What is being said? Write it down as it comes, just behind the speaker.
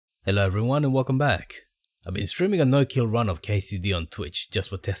Hello everyone and welcome back. I've been streaming a no-kill run of KCD on Twitch just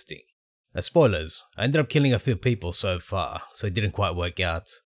for testing. Spoilers, I ended up killing a few people so far, so it didn't quite work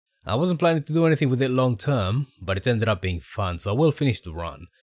out. I wasn't planning to do anything with it long term, but it ended up being fun, so I will finish the run.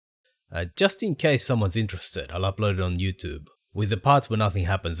 Just in case someone's interested, I'll upload it on YouTube, with the parts where nothing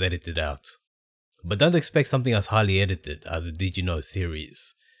happens edited out. But don't expect something as highly edited as the Did You Know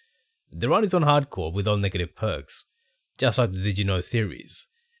series. The run is on hardcore with all negative perks, just like the Did You Know series,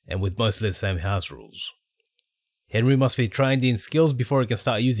 and with mostly the same house rules. Henry must be trained in skills before he can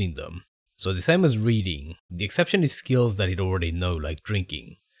start using them, so the same as reading, the exception is skills that he'd already know, like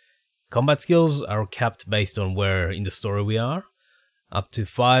drinking. Combat skills are capped based on where in the story we are, up to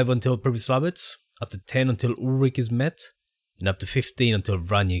 5 until Pribyslavitz, up to 10 until Ulrich is met, and up to 15 until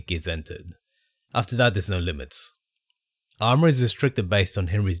Vranik is entered. After that there's no limits. Armor is restricted based on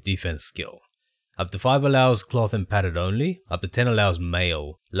Henry's defense skill. Up to 5 allows cloth and padded only, up to 10 allows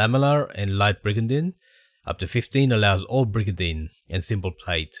mail, lamellar and light brigandine, up to 15 allows all brigandine and simple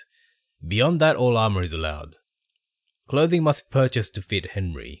plate. Beyond that all armor is allowed. Clothing must be purchased to fit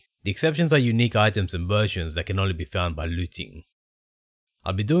Henry. The exceptions are unique items and versions that can only be found by looting.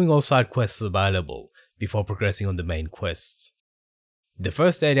 I'll be doing all side quests available before progressing on the main quests. The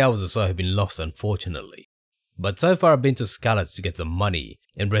first 8 hours or so have been lost unfortunately, but so far I've been to Skalitz to get some money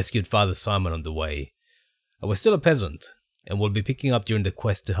and rescued Father Simon on the way. I was still a peasant, and will be picking up during the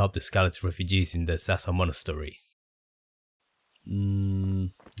quest to help the Skalitz refugees in the Sasa monastery.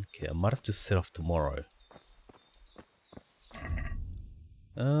 Okay, I might have to set off tomorrow.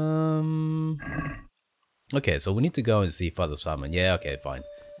 Okay, so we need to go and see Father Simon. Yeah, okay, fine.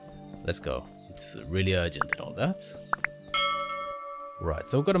 Let's go. It's really urgent and all that. Right,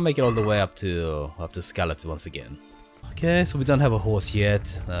 so we've got to make it all the way up to Skalitz once again. Okay, so we don't have a horse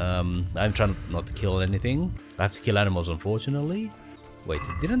yet. I'm trying not to kill anything. I have to kill animals, unfortunately. Wait,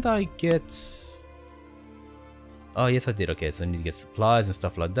 didn't I get... Oh, yes, I did. Okay, so I need to get supplies and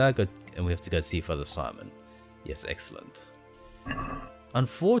stuff like that. And we have to go see Father Simon. Yes, excellent.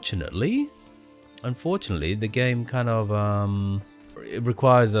 Unfortunately, the game kind of... it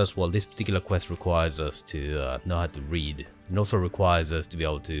requires us... Well, this particular quest requires us to know how to read. It also requires us to be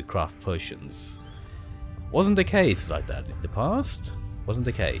able to craft potions. Wasn't the case like that in the past. Wasn't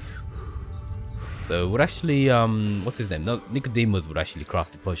the case. So it would actually, what's his name? No, Nicodemus would actually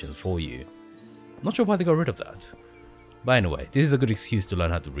craft the potions for you. Not sure why they got rid of that. But anyway, this is a good excuse to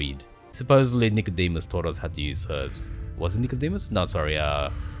learn how to read. Supposedly Nicodemus taught us how to use herbs. Was it Nicodemus? No, sorry,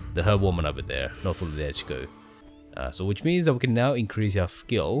 the herb woman over there, not of the Echko. So which means that we can now increase our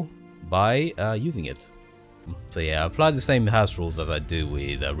skill by using it. So yeah, I apply the same house rules as I do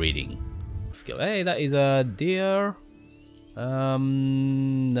with reading skill. Hey, that is a deer.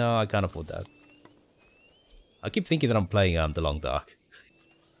 No, I can't afford that. I keep thinking that I'm playing The Long Dark.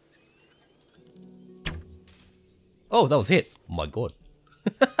 Oh, that was hit. Oh my god.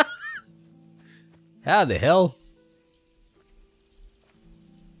 How the hell?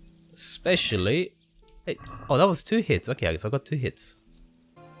 Especially... Hey, oh, that was 2 hits. Okay, so I got 2 hits.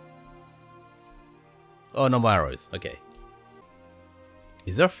 Oh, no more arrows. Okay.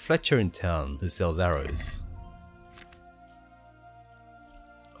 Is there a Fletcher in town who sells arrows?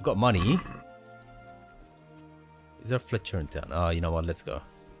 I've got money. Is there a Fletcher in town? Oh, you know what? Let's go.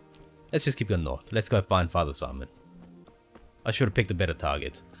 Let's just keep going north. Let's go find Father Simon. I should have picked a better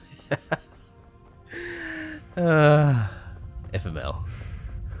target. FML.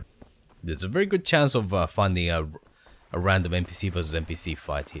 There's a very good chance of finding a random NPC versus NPC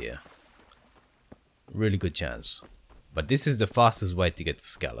fight here. Really good chance. But this is the fastest way to get to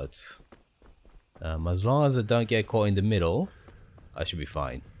Skalitz. As long as I don't get caught in the middle, I should be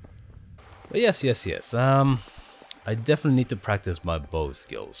fine. But yes. I definitely need to practice my bow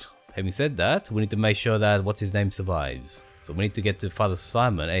skills. Having said that, we need to make sure that what's his name survives. So we need to get to Father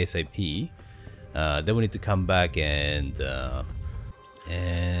Simon ASAP. Then we need to come back and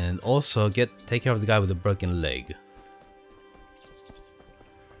also take care of the guy with the broken leg.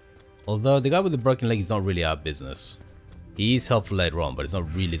 Although the guy with the broken leg is not really our business. He is helpful later on, but it's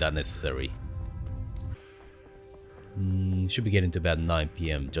not really that necessary. Should be getting to about 9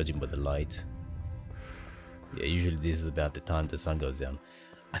 PM, judging by the light. Yeah, usually this is about the time the sun goes down.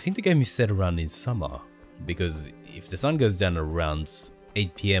 I think the game is set around in summer, because if the sun goes down around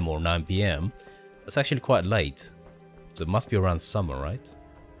 8 PM or 9 PM, that's actually quite late. So it must be around summer, right?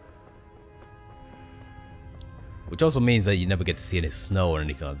 Which also means that you never get to see any snow or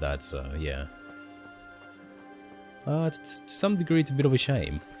anything like that, so yeah. To some degree, it's a bit of a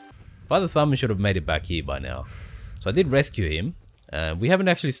shame. Father Simon should have made it back here by now. So I did rescue him. We haven't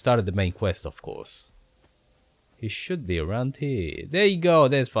actually started the main quest, of course. He should be around here. There you go.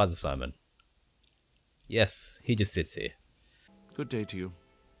 There's Father Simon. Yes, he just sits here. Good day to you.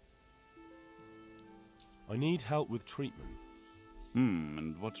 I need help with treatment.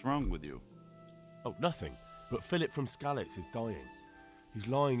 And what's wrong with you? Oh, nothing. But Philip from Skalitz is dying. He's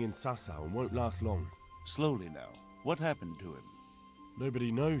lying in Sasau and won't last long. Slowly now. What happened to him?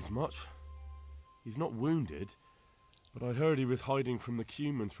 Nobody knows much. He's not wounded, but I heard he was hiding from the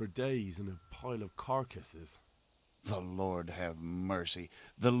Cumans for days in a pile of carcasses. The Lord have mercy.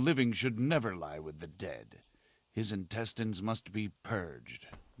 The living should never lie with the dead. His intestines must be purged,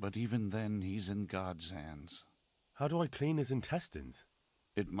 but even then he's in God's hands. How do I clean his intestines?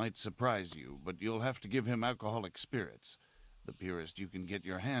 It might surprise you, but you'll have to give him alcoholic spirits, the purest you can get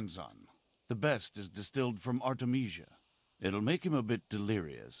your hands on. The best is distilled from Artemisia. It'll make him a bit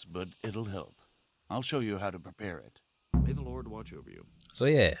delirious, but it'll help. I'll show you how to prepare it. May the Lord watch over you. So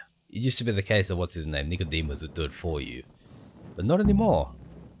yeah, it used to be the case of what's his name, Nicodemus would do it for you. But not anymore.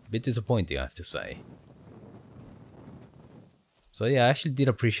 A bit disappointing, I have to say. So yeah, I actually did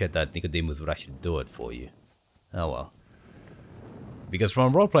appreciate that Nicodemus would actually do it for you. Oh well. Because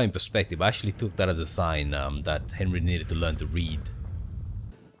from a role-playing perspective, I actually took that as a sign that Henry needed to learn to read.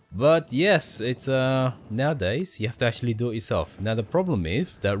 But yes, it's nowadays you have to actually do it yourself. Now the problem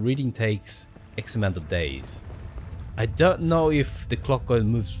is that reading takes X amount of days. I don't know if the clock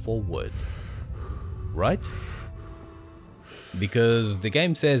moves forward, right? Because the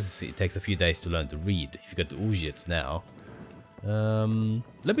game says it takes a few days to learn to read. If you go to Ulrich now,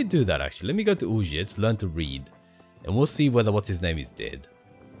 let me do that actually. Let me go to Ulrich, learn to read, and we'll see whether what's his name is dead.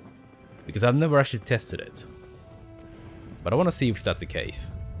 Because I've never actually tested it, but I want to see if that's the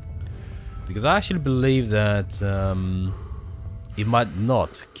case. Because I actually believe that it might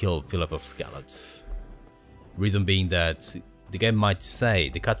not kill Philip of Skalitz. Reason being that the game might say,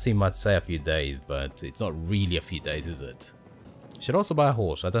 the cutscene might say a few days, but it's not really a few days, is it? Should also buy a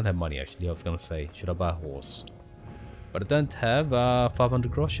horse. I don't have money actually. I was gonna say, should I buy a horse? But I don't have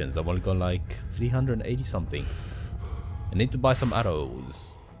 500 groshens. I've only got like 380 something. I need to buy some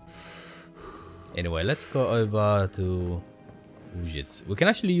arrows. Anyway, let's go over to Ujits. We can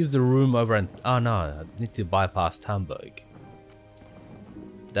actually use the room over and... Oh no, I need to bypass Hamburg.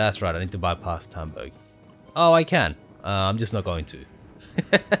 That's right, I need to bypass Hamburg. Oh, I can. I'm just not going to.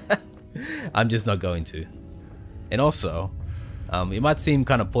 I'm just not going to. And also, it might seem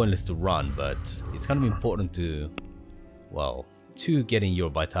kind of pointless to run, but it's kind of important to... Well, to getting your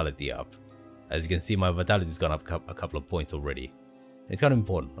vitality up. As you can see, my vitality's gone up a couple of points already. It's kind of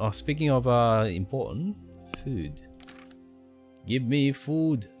important. Oh, speaking of important, food. Give me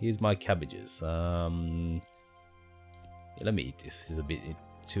food. Here's my cabbages. Yeah, let me eat this. This is a bit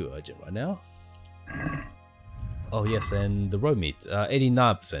too urgent right now. Oh yes, and the roe meat,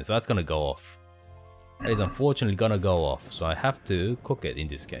 89%. So that's gonna go off. That is unfortunately gonna go off. So I have to cook it in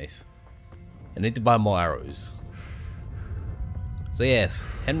this case. I need to buy more arrows. So yes,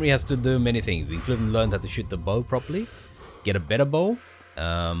 Henry has to do many things, including learn how to shoot the bow properly, get a better bow,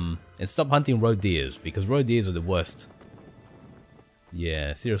 and stop hunting roe deers, because roe deers are the worst.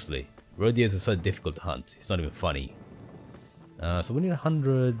 Yeah, seriously, roe deers are so difficult to hunt, it's not even funny. So we need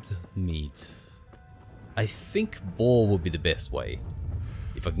 100 meat. I think boar would be the best way.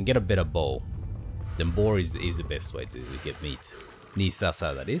 If I can get a better bow, then boar is the best way to get meat. Near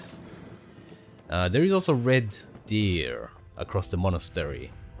Sasa, that is. There is also red deer across the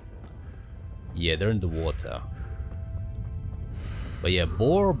monastery. Yeah, they're in the water. But yeah,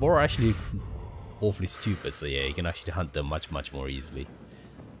 boar are actually awfully stupid, so yeah, you can actually hunt them much more easily.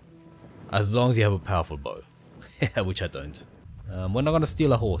 As long as you have a powerful bow. Which I don't. We're not gonna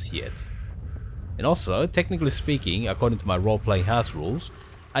steal a horse yet. And also, technically speaking, according to my role-playing house rules,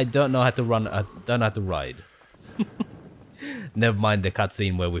 I don't know how to run, I don't know how to ride. Never mind the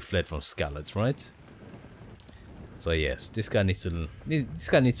cutscene where we fled from Skalitz, right? So yes, this guy needs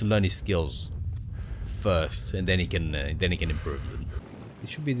to learn his skills first, and then he can improve them. This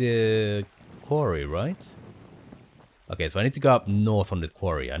should be the quarry, right? Okay, so I need to go up north on the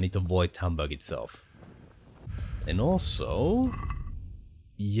quarry. I need to avoid Hamburg itself. And also,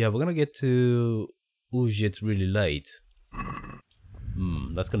 yeah, we're gonna get to Ujits really late.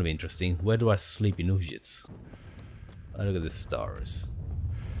 That's gonna be interesting. Where do I sleep in Ujits? Oh, look at the stars.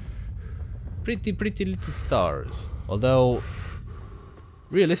 Pretty little stars. Although,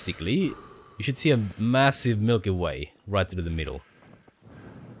 realistically, you should see a massive Milky Way right through the middle.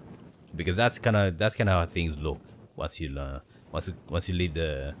 Because that's kind of how things look once you leave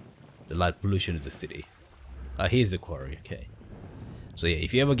the light pollution of the city. Here's the quarry. Okay. So yeah,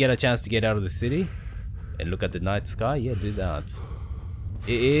 if you ever get a chance to get out of the city and look at the night sky, yeah, do that.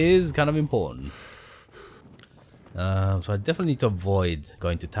 It is kind of important. So I definitely need to avoid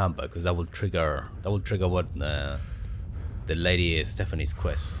going to Tampa because that will trigger what the lady Stephanie's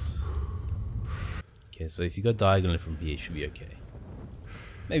quests. Okay, so if you go diagonally from here, it should be okay.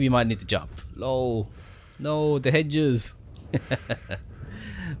 Maybe you might need to jump. Lol. No, the hedges.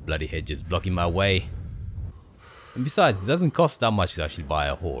 Bloody hedges blocking my way. And besides, it doesn't cost that much to actually buy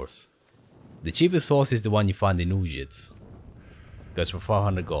a horse. The cheapest horse is the one you find in Uzhitz. Goes for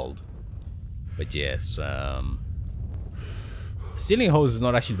 400 gold. But yes, stealing a horse is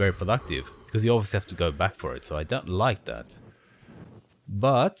not actually very productive because you always have to go back for it, so I don't like that.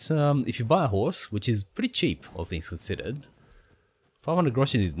 But if you buy a horse, which is pretty cheap, all things considered, 500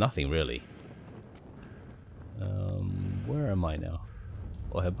 groschen is nothing really. Where am I now?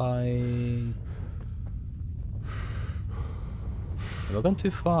 Oh, have I gone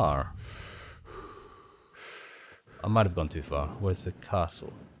too far? I might have gone too far. Where's the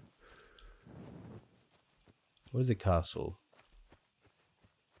castle? Where's the castle?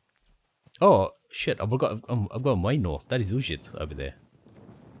 Oh shit! I've got way north. That is Uzhitz over there.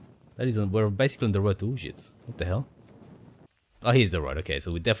 That is we're basically on the road to Uzhitz. What the hell? Oh, here's the road. Okay,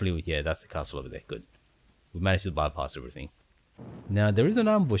 so we definitely, yeah, that's the castle over there. Good. We managed to bypass everything. Now there is an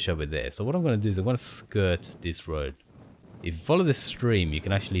ambush over there. So what I'm going to do is I'm going to skirt this road. If you follow the stream, you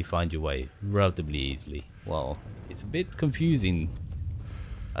can actually find your way relatively easily. Well, it's a bit confusing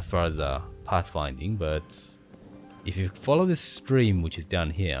as far as pathfinding, but if you follow the stream, which is down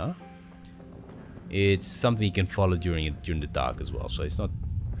here, it's something you can follow during the dark as well, so it's not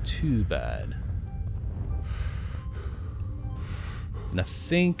too bad. And I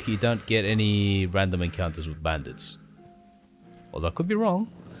think you don't get any random encounters with bandits. Although I could be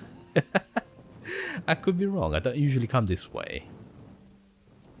wrong. I could be wrong. I don't usually come this way.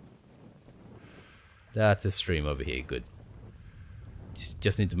 That's a stream over here. Good.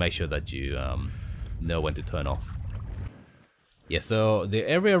 Just need to make sure that you know when to turn off. Yeah, so the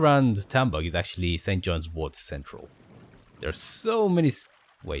area around Tamburg is actually St. John's Wort Central. There are so many...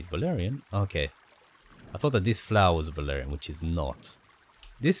 Wait, Valerian? Okay. I thought that this flower was Valerian, which is not.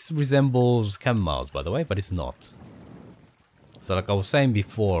 This resembles camomiles, by the way, but it's not. So like I was saying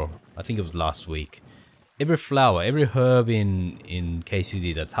before, I think it was last week, every flower, every herb in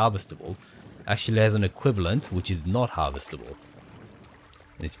KCD that's harvestable actually has an equivalent which is not harvestable.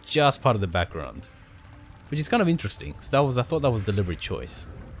 And it's just part of the background. Which is kind of interesting, because I thought that was a deliberate choice.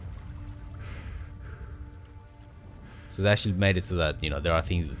 So they actually made it so that, you know, there are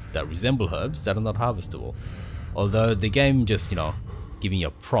things that resemble herbs that are not harvestable. Although the game just, you know, giving you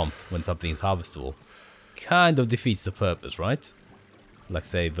a prompt when something is harvestable kind of defeats the purpose, right? Like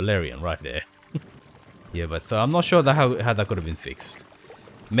say Valerian right there. Yeah, but so I'm not sure that how that could have been fixed.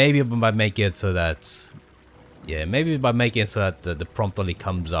 Maybe by making it so that, yeah, maybe by making it so that the prompt only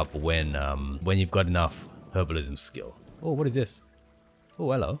comes up when you've got enough herbalism skill. Oh, what is this?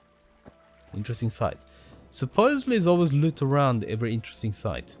 Oh, hello. Interesting site. Supposedly there's always loot around every interesting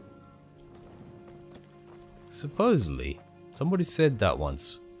site. Supposedly. Somebody said that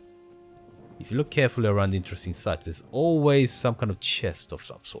once. If you look carefully around interesting sites, there's always some kind of chest of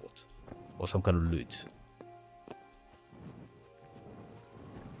some sort. Or some kind of loot.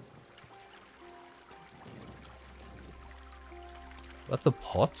 That's a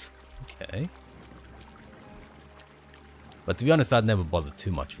pot? Okay. But to be honest, I'd never bothered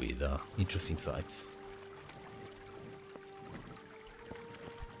too much with interesting sites.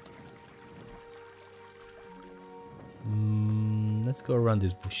 Let's go around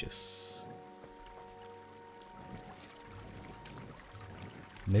these bushes.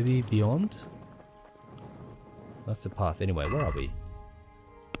 Maybe beyond? That's the path. Anyway, where are we?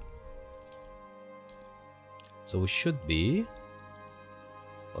 So we should be...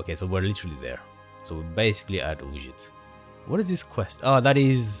 Okay, so we're literally there. So we're basically at Uzhitz. What is this quest? Oh, that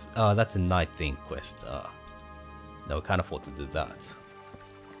is... Oh, that's a night thing quest. No, we can't afford to do that.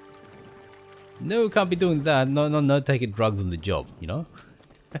 No, can't be doing that. No taking drugs on the job, you know?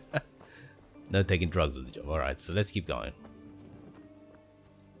 No taking drugs on the job. Alright, so let's keep going.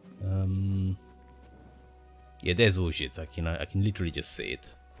 Yeah, there's Uzhitz. I can literally just see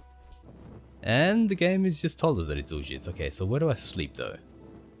it. And the game has just told us that it's Uzhitz. Okay, so where do I sleep though?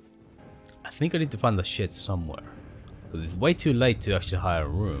 I think I need to find the shed somewhere. Because it's way too late to actually hire a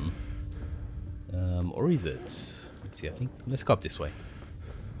room. Or is it? Let's see, I think... Let's go up this way.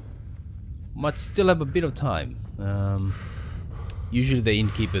 Might still have a bit of time. Usually the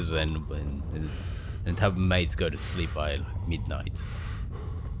innkeepers and have maids go to sleep by like midnight.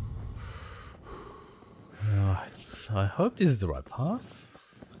 I hope this is the right path.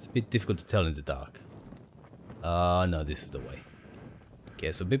 It's a bit difficult to tell in the dark. No, this is the way.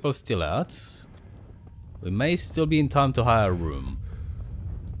 Okay, so people are still out. We may still be in time to hire a room.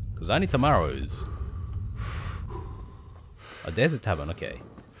 Because I need some arrows. Oh, there's a tavern, okay.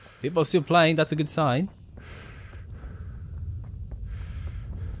 People are still playing, that's a good sign.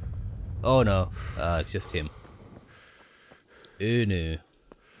 Oh no, it's just him. Oh no.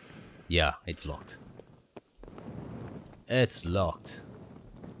 Yeah, it's locked. It's locked.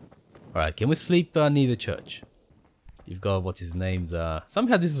 Alright, can we sleep near the church? You've got what his name's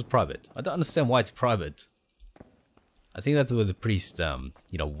somehow this is private. I don't understand why it's private. I think that's where the priest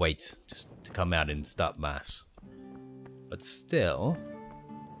you know, waits just to come out and start mass. But still.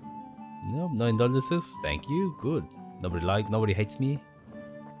 Nope, no indulgences. Thank you. Good. Nobody hates me.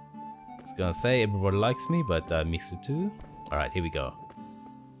 I was gonna say everybody likes me, but I mixed it too. Alright, here we go.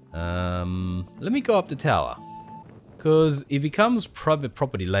 Let me go up the tower. Because it becomes private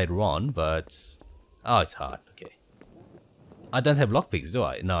property later on, but... Oh, it's hard. Okay. I don't have lockpicks, do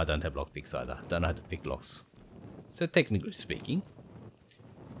I? No, I don't have lockpicks either. Don't know how to pick locks. So technically speaking...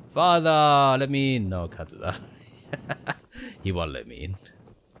 Father, let me in. No, I can't do that. He won't let me in.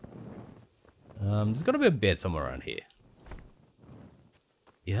 There's gotta be a bed somewhere around here.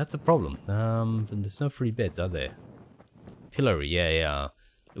 Yeah, that's a problem. There's no free beds, are there? Pillory, yeah.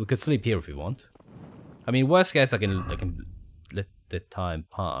 We could sleep here if we want. I mean, worst case, I can let the time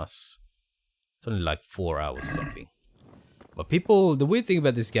pass. It's only like 4 hours or something. But people, the weird thing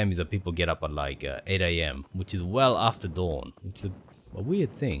about this game is that people get up at like 8 AM, which is well after dawn, which is a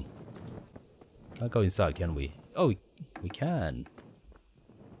weird thing. Can't go inside, can we? Oh, we can.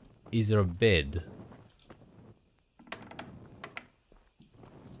 Is there a bed?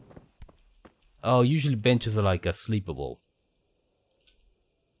 Oh, usually benches are like a sleepable.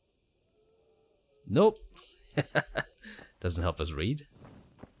 Nope. Doesn't help us read.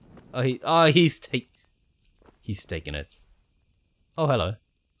 He's taking it. Oh, hello.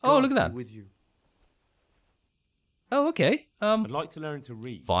 Oh, look at that. With you. Oh, okay. I'd like to learn to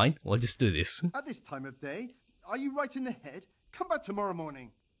read. Fine. We'll just do this. At this time of day, are you right in the head? Come back tomorrow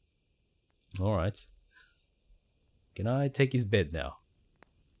morning. All right. Can I take his bed now?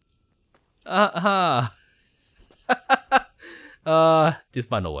 This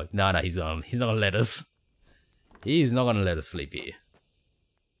might not work. No, he's not gonna let us. He's not gonna let us sleep here.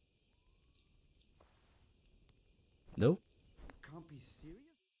 Nope. Can't be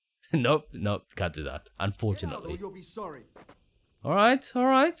serious. nope, can't do that. Unfortunately. You'll be sorry. All right.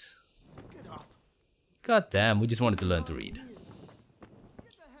 Get up. God damn, we just wanted to learn to read.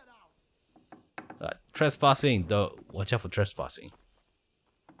 Get the head out. Trespassing, though. Watch out for trespassing.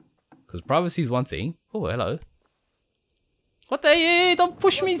 Because privacy is one thing. Oh, hello. What the hell? Don't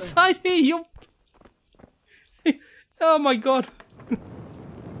push me inside here, you... Oh my god.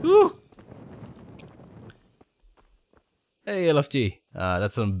 Ooh. Hey, LFG.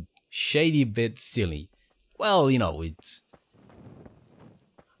 That's some shady bit silly. Well, you know, it's...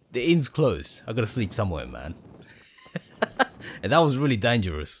 The inn's closed. I gotta sleep somewhere, man. And that was really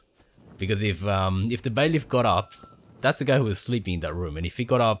dangerous. Because if the bailiff got up, that's the guy who was sleeping in that room. And if he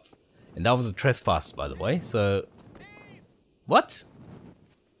got up, and that was a trespass, by the way, so... What?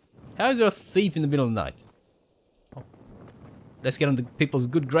 How is there a thief in the middle of the night? Oh. Let's get on the people's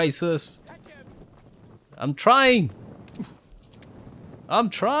good graces. I'm trying.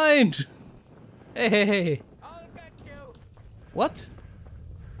 Hey. I'll get you. What?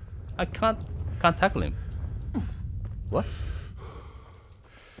 I can't tackle him. What?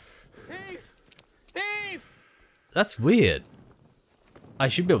 Thief! That's weird. I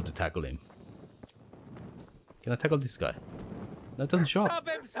should be able to tackle him. Can I tackle this guy? That doesn't show up. Stop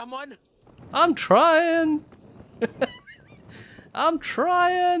him, someone! I'm trying. I'm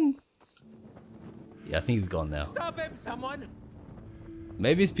trying. Yeah, I think he's gone now. Stop him, someone!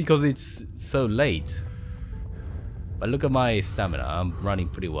 Maybe it's because it's so late. But look at my stamina. I'm running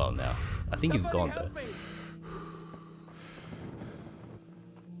pretty well now. I think he's gone though. Help me.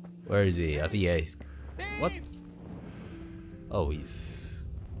 Where is he? I think yeah, he's... Thief! What? Oh, he's...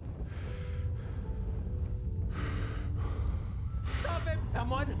 Stop him,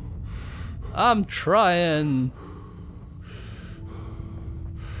 someone! I'm trying.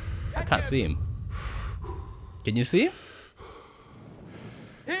 I can't see him. Can you see him?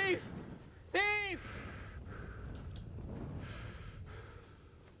 Thief!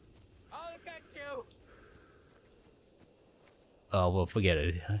 I'll get you! Oh, well, forget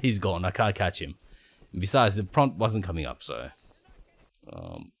it. He's gone. I can't catch him. Besides, the prompt wasn't coming up, so...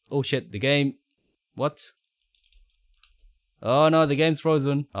 oh shit, the game... What? Oh no, the game's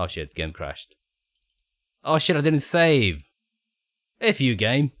frozen. Oh shit, game crashed. Oh shit, I didn't save. F you,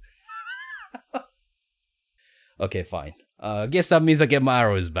 game. Okay, fine. I guess that means I get my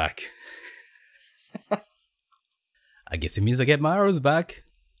arrows back. I guess it means I get my arrows back.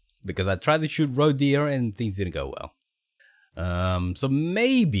 Because I tried to shoot roe deer and things didn't go well. So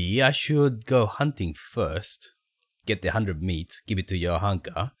maybe I should go hunting first. Get the 100 meat, give it to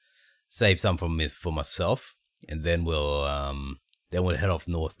Johanka. Save some for myself. And then we'll head off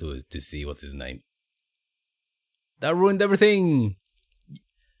north to see what's his name. That ruined everything!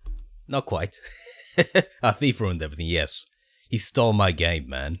 Not quite. A thief ruined everything, yes. He stole my game,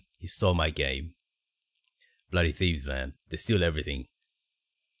 man. He stole my game. Bloody thieves, man. They steal everything.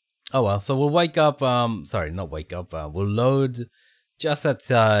 Oh well, so we'll wake up, sorry, not wake up. We'll load just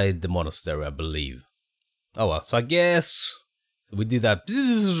outside the monastery, I believe. Oh well, so I guess we do that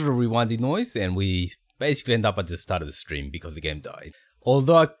rewinding noise and we basically end up at the start of the stream because the game died.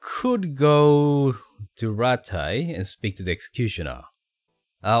 Although I could go to Rate and speak to the executioner.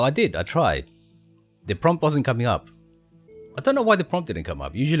 Oh, I did, I tried. The prompt wasn't coming up. I don't know why the prompt didn't come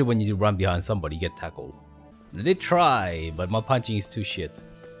up. Usually when you run behind somebody, you get tackled. I did try, but my punching is too shit.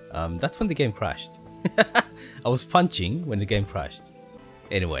 That's when the game crashed. I was punching when the game crashed.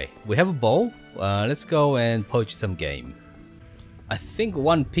 Anyway, we have a bow. Let's go and poach some game. I think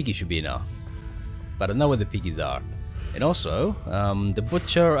one piggy should be enough. But I don't know where the piggies are. And also, the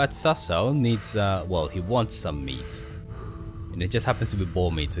butcher at Sassau needs, well, he wants some meat. And it just happens to be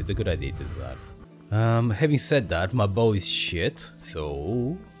boar meat, so it's a good idea to do that. Having said that, my bow is shit,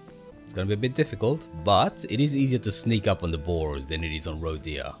 so it's gonna be a bit difficult. But it is easier to sneak up on the boars than it is on roe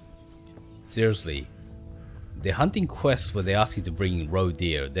deer. Seriously, the hunting quests where they ask you to bring in roe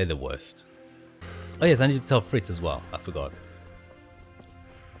deer, they're the worst. Oh yes, I need to tell Fritz as well, I forgot.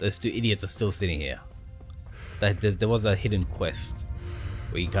 Those two idiots are still sitting here. There was a hidden quest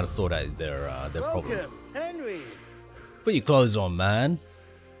where you can kind of sort out their problem. Henry. Put your clothes on, man.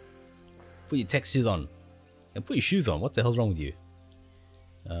 Put your textures on. And put your shoes on. What the hell's wrong with you?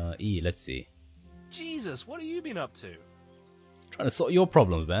 Let's see. Jesus, what have you been up to? Trying to sort your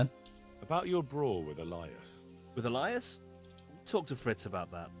problems, man. About your brawl with Elias. With Elias? Talk to Fritz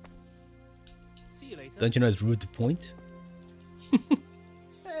about that. See you later. Don't you know it's rude to point?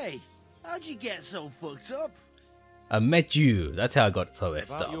 Hey, how'd you get so fucked up? I met you. That's how I got so effed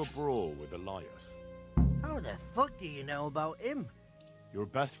About up. your brawl with Elias. How the fuck do you know about him? Your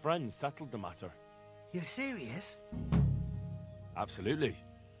best friend settled the matter. You're serious? Absolutely.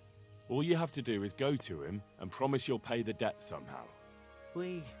 All you have to do is go to him and promise you'll pay the debt somehow.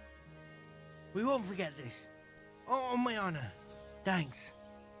 We won't forget this. Oh, on my honor. Thanks.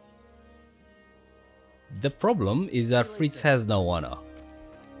 The problem is that Fritz has no honor.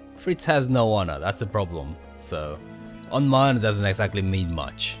 Fritz has no honor, that's the problem. So, on mine it doesn't exactly mean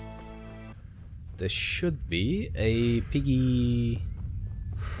much. There should be a piggy...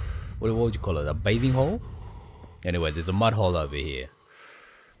 What would you call it? A bathing hole? Anyway, there's a mud hole over here.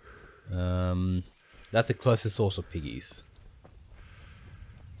 That's the closest source of piggies.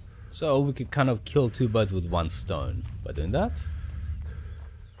 So we could kind of kill two birds with one stone by doing that.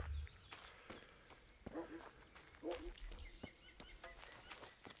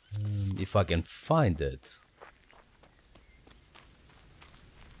 If I can find it.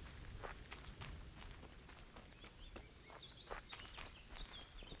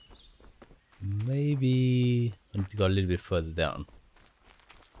 Maybe I need to go a little bit further down.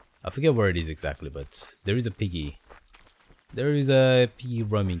 I forget where it is exactly, but there is a piggy. There is a piggy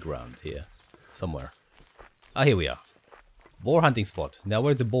roaming ground here, somewhere. Ah, here we are. Boar hunting spot. Now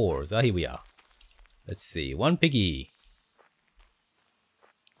where's the boars? Ah, here we are. Let's see. One piggy.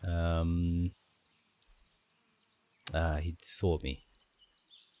 He saw me.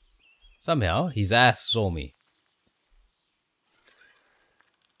 Somehow, his ass saw me.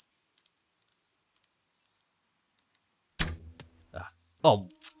 Oh,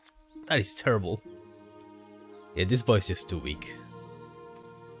 that is terrible. Yeah, this bow is just too weak.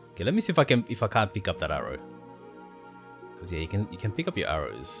 Okay, let me see if I can't pick up that arrow. Because yeah, you can pick up your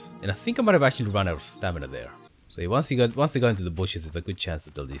arrows, and I think I might have actually run out of stamina there. So yeah, once they go into the bushes, there's a good chance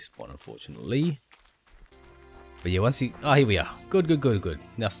that they'll despawn, unfortunately. But yeah, once you... Oh, here we are. Good.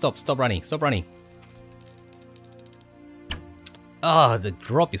 Now stop running. Ah, the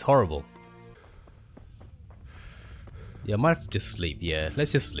drop is horrible. Yeah, I might have to just sleep. Yeah,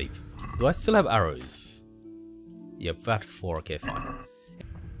 let's just sleep. Do I still have arrows? Yep, that 4. Okay, fine.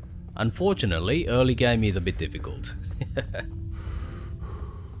 Unfortunately, early game is a bit difficult.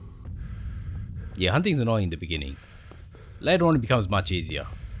 Yeah, hunting's annoying in the beginning. Later on it becomes much easier.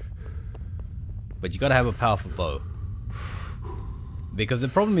 But you gotta have a powerful bow. Because the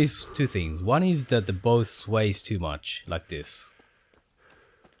problem is two things. One is that the bow sways too much, like this.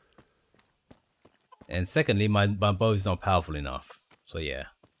 And secondly, my bow is not powerful enough. So yeah.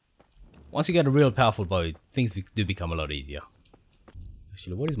 Once you get a real powerful bow, things do become a lot easier.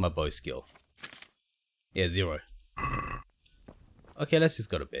 Actually, what is my bow skill? Yeah, 0. Okay, let's just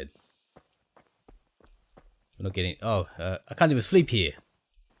go to bed. We're not getting... Oh, I can't even sleep here.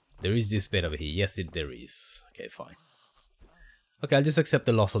 There is this bed over here. Yes, there is. Okay, fine. Okay, I'll just accept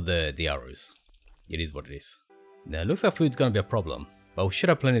the loss of the arrows. It is what it is. Now, it looks like food's gonna be a problem. But we should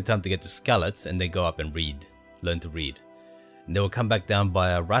have plenty of time to get to Skalitz and then go up and read. Learn to read. And then we'll come back down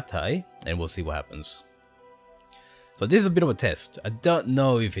by a Ratai and we'll see what happens. So this is a bit of a test. I don't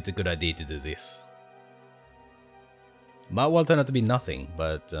know if it's a good idea to do this. Might well turn out to be nothing,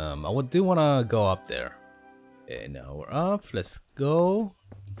 but I do want to go up there. Okay, now we're up. Let's go.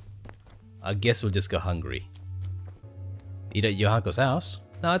 I guess we'll just go hungry. Eat at Johanko's house?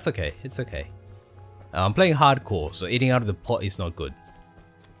 No, it's okay. It's okay. I'm playing hardcore, so eating out of the pot is not good.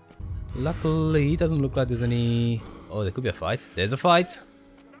 Luckily, it doesn't look like there's any... Oh, there could be a fight. There's a fight.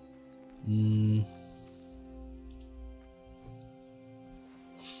 We'll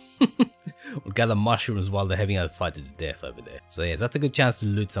gather mushrooms while they're having a fight to the death over there. So yes, that's a good chance to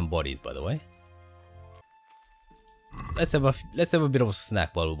loot some bodies, by the way. Let's have a bit of a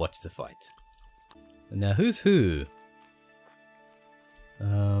snack while we watch the fight. Now, who's who?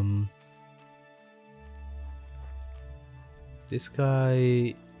 This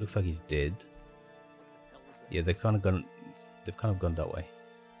guy looks like he's dead. Yeah, they've kind of gone that way.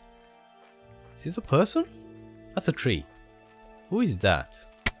 Is this a person? That's a tree. Who is that?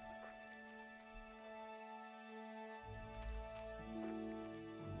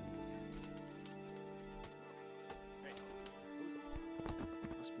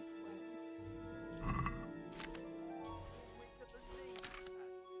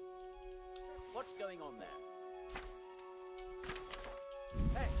 What's going on there?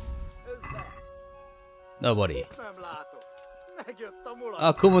 Hey, who's there? Nobody.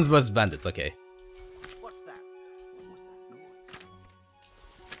 Oh, Kumans vs bandits, okay. What's that? What's that noise?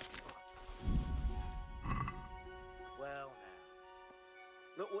 Well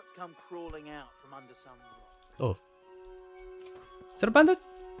now, look what's come crawling out from under some rock. Oh. Is that a bandit?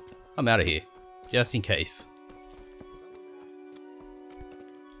 I'm out of here. Just in case.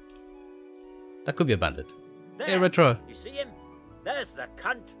 That could be a bandit. There, Hey, Retro. You see him? There's the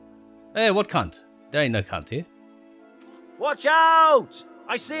cunt. Hey, what cunt? There ain't no cunt here. Watch out!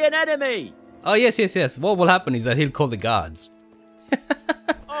 I see an enemy! Oh, yes. What will happen is that he'll call the guards.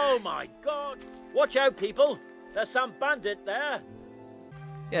 Oh my god! Watch out, people! There's some bandit there!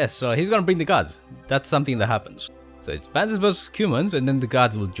 Yes, so he's gonna bring the guards. That's something that happens. So it's bandits versus humans, and then the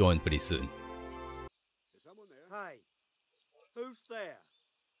guards will join pretty soon. Hey, who's there?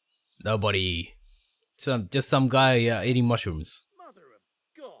 Nobody. Just some guy eating mushrooms. Mother of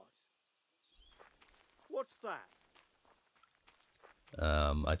God! What's that?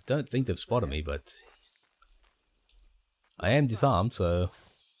 I don't think they've spotted me, but I am disarmed, so...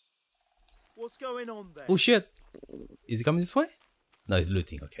 What's going on there? Oh shit! Is he coming this way? No, he's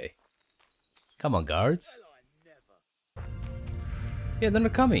looting, okay. Come on, guards. Yeah, they're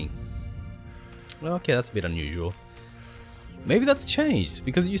not coming. Well, okay, that's a bit unusual. Maybe that's changed,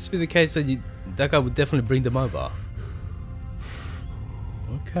 because it used to be the case that that guy would definitely bring them over.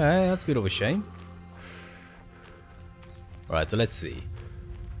 Okay, that's a bit of a shame. Alright, so let's see.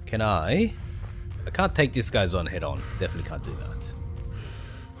 Can I can't take these guys on head on. Definitely can't do that.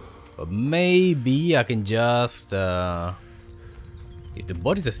 But maybe I can just... if the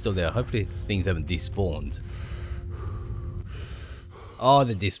bodies are still there, hopefully things haven't despawned. Oh,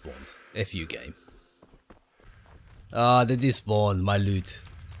 they despawned. F you, game. They despawned my loot.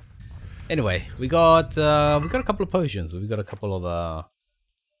 Anyway, we got a couple of potions. We got a couple of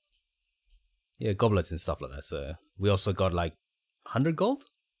yeah, goblets and stuff like that. So we also got like 100 gold.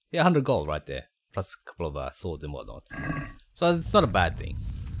 Yeah, 100 gold right there, plus a couple of swords and whatnot. So it's not a bad thing.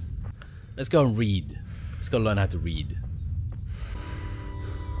 Let's go and read. Let's go learn how to read.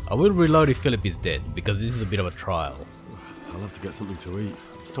 I will reload if Philip is dead, because this is a bit of a trial. I'll have to get something to eat.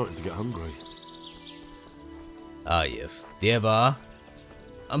 I'm starting to get hungry. Ah yes, Deva.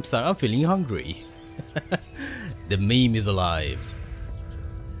 I'm sorry, I'm feeling hungry. The meme is alive.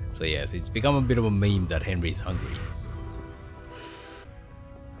 So yes, it's become a bit of a meme that Henry is hungry.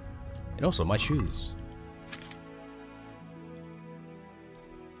 And also my shoes.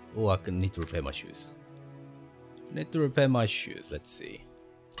 Oh, I need to repair my shoes. Need to repair my shoes, let's see.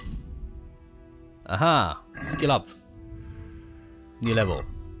 Aha! Skill up. New level.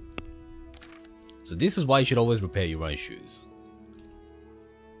 So this is why you should always repair your own shoes.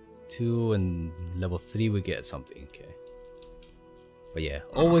 2 and level 3 we get something, okay. But yeah,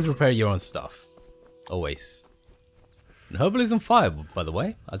 always repair your own stuff. Always. And Herbalism 5, by the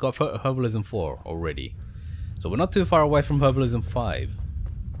way. I got Herbalism 4 already. So we're not too far away from Herbalism 5.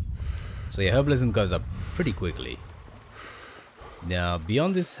 So yeah, Herbalism goes up pretty quickly. Now,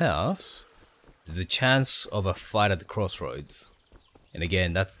 beyond this house, there's a chance of a fight at the crossroads. And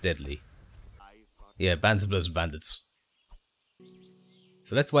again, that's deadly. Yeah, bandits versus bandits.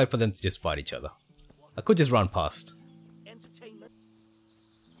 So let's wait for them to just fight each other. I could just run past.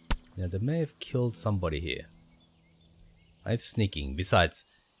 Yeah, they may have killed somebody here. I have sneaking. Besides,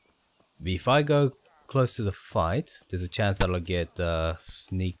 if I go close to the fight, there's a chance that I'll get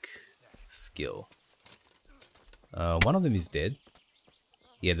sneak skill. One of them is dead.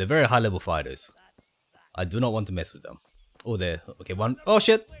 Yeah, they're very high level fighters. I do not want to mess with them. Oh, there. Okay, one. Oh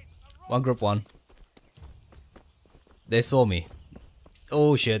shit! One group one. They saw me.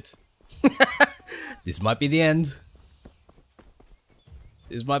 Oh shit. This might be the end.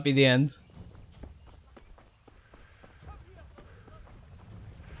 This might be the end.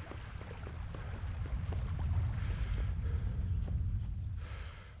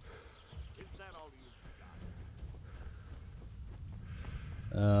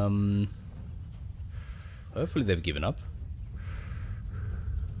 Hopefully they've given up.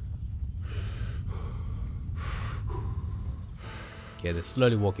 Okay, they're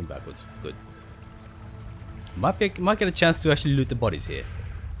slowly walking backwards. Good. Might get a chance to actually loot the bodies here.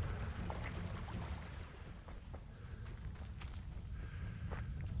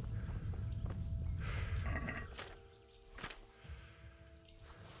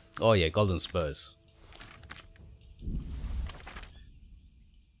 Oh yeah, golden spurs.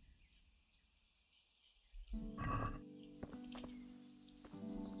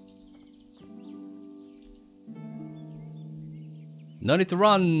 No need to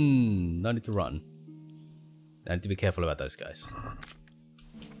run! No need to run. I need to be careful about those guys.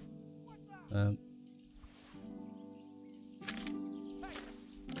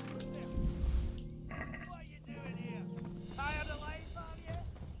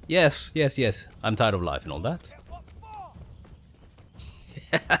 Yes, yes, yes. I'm tired of life and all that.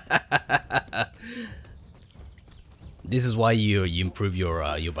 This is why you improve your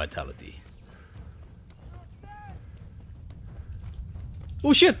vitality.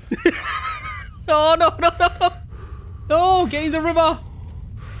 Oh shit! Oh no no no! No! Get in the river!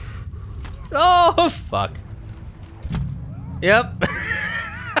 Oh fuck! Yep.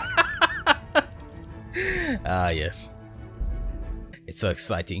 Ah yes. It's so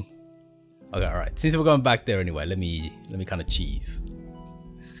exciting. Okay, all right. Since we're going back there anyway, let me kind of cheese.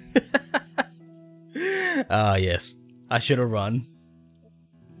 Ah yes. I should have run.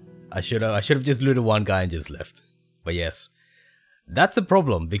 I should have just looted one guy and just left. But yes. That's a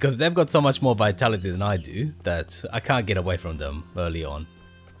problem because they've got so much more vitality than I do that I can't get away from them early on.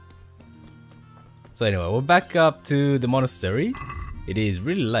 So anyway, we're back up to the monastery. It is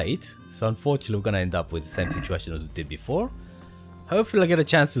really late, so unfortunately we're gonna end up with the same situation as we did before. Hopefully I get a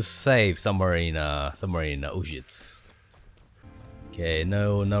chance to save somewhere in Auschwitz. Okay,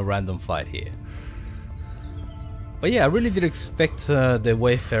 no random fight here. But yeah, I really did expect the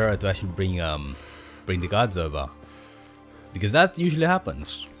Wayfarer to actually bring the guards over. Because that usually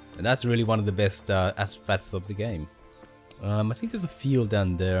happens. And that's really one of the best aspects of the game. I think there's a field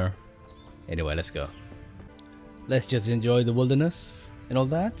down there. Anyway, let's go. Let's just enjoy the wilderness and all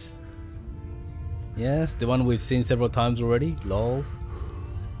that. Yes, the one we've seen several times already. Lol.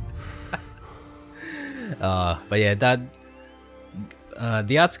 But yeah, that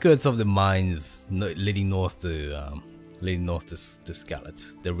the outskirts of the mines leading north to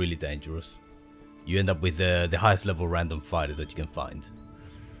Skalitz, they're really dangerous. You end up with the highest level random fighters that you can find.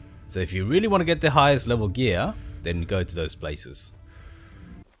 So if you really want to get the highest level gear, then go to those places.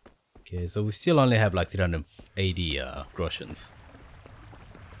 Okay, so we still only have like 380 groshens.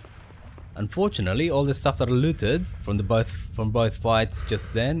 Unfortunately, all the stuff that I looted from both fights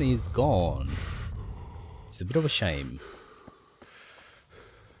just then is gone. It's a bit of a shame.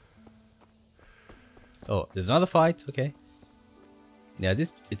 Oh, there's another fight. Okay. Yeah,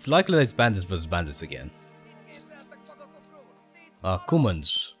 it's likely that it's bandits versus bandits again.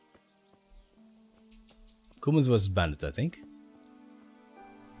 Kumans. Kumans versus bandits, I think.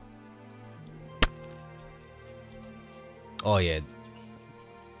 Oh yeah.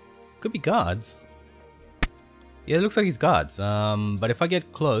 Could be guards. Yeah, it looks like it's guards. But if I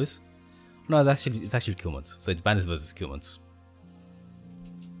get close, no, it's actually Kumans. So it's bandits versus Kumans.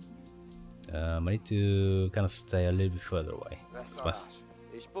 I need to kind of stay a little bit further away.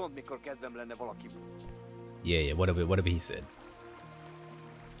 Yeah, whatever he said.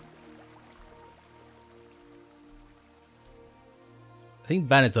 I think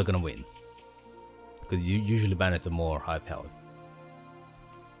bandits are gonna win. Because usually bandits are more high powered.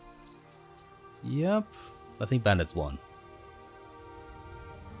 Yep, I think bandits won.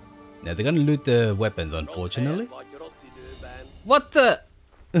 Now they're gonna loot the weapons, unfortunately. What the?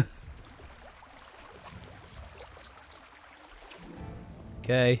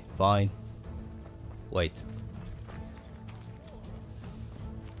 Okay, fine. Wait.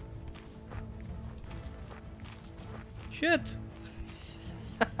 Shit.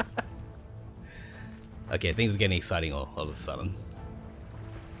 Okay, things are getting exciting all of a sudden.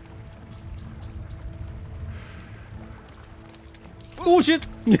 Oh shit!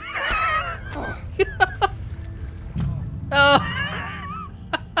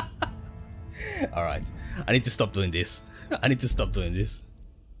 Alright, I need to stop doing this. I need to stop doing this.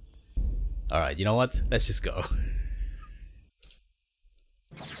 Alright, you know what? Let's just go.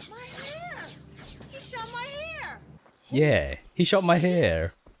 My hair! He shot my hair! Yeah, he shot my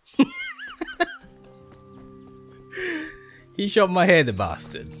hair. He shot my hair, the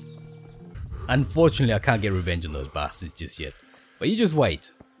bastard. Unfortunately, I can't get revenge on those bastards just yet. But you just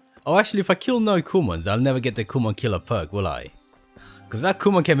wait. Oh, actually, if I kill no Kumans, I'll never get the Kuman killer perk, will I? Because that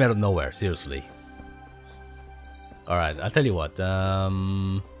Kuman came out of nowhere, seriously. Alright, I'll tell you what.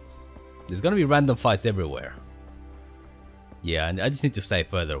 There's gonna be random fights everywhere. Yeah, and I just need to stay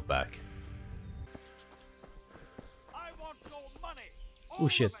further back. I want your money. Oh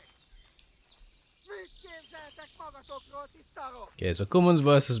shit. Okay, so Kumans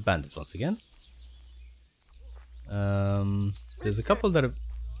versus bandits once again. There's a couple that have...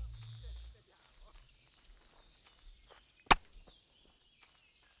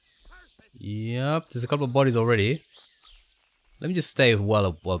 Yep, there's a couple of bodies already. Let me just stay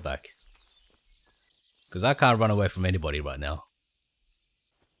well back. Because I can't run away from anybody right now.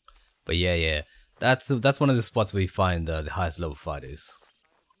 But yeah. That's one of the spots where you find the highest level fighters.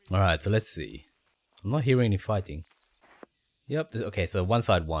 Alright, so let's see. I'm not hearing any fighting. Yep, okay, so one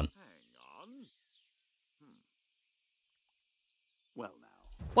side won. Well now.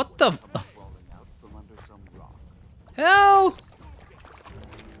 What the Crawling out from under some rock. hell?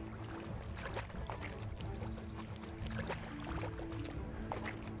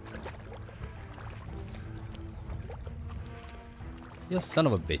 You son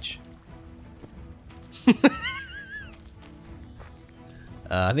of a bitch.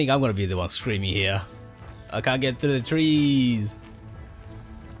 I think I'm gonna be the one screaming here. I can't get through the trees.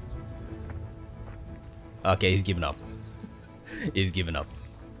 Okay, he's giving up. He's giving up.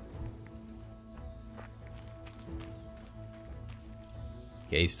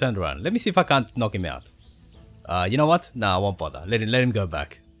 Okay, he's turned around. Let me see if I can't knock him out. You know what? Nah, I won't bother. Let him go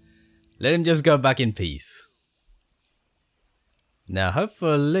back. Let him just go back in peace. Now,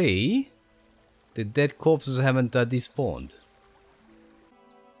 hopefully, the dead corpses haven't despawned.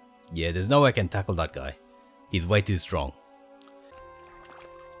 Yeah, there's no way I can tackle that guy. He's way too strong.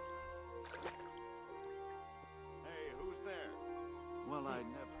 Hey, who's there? Well, I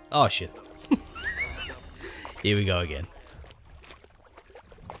never. Oh shit. Here we go again.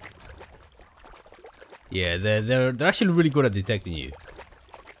 Yeah, they're actually really good at detecting you.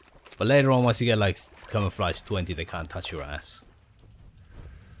 But later on, once you get like camouflage 20, they can't touch your ass.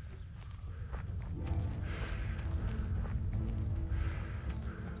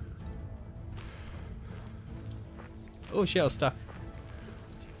 Oh shit, I was stuck.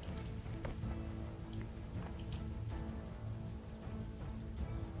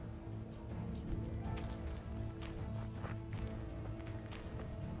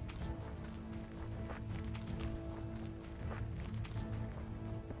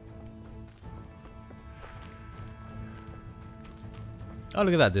 Oh,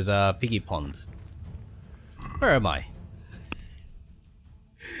 look at that, there's a piggy pond. Where am I?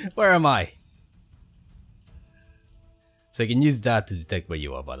 Where am I? So you can use that to detect where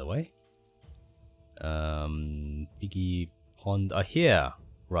you are, by the way. Piggy pond. Oh, here.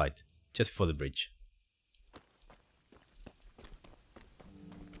 Right. Just before the bridge.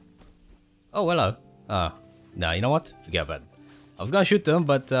 Oh, hello. No, you know what? Forget about it. I was gonna shoot them,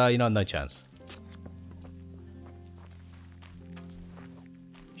 but, you know, no chance.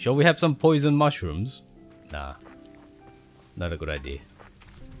 Shall we have some poison mushrooms? Nah. Not a good idea.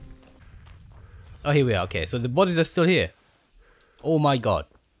 Oh, here we are. Okay, so the bodies are still here. Oh my god.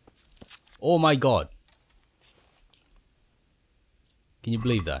 Oh my god. Can you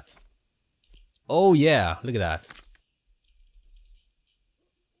believe that? Oh yeah, look at that.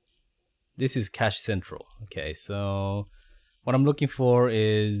 This is Cache Central. Okay, so what I'm looking for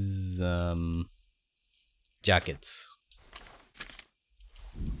is jackets.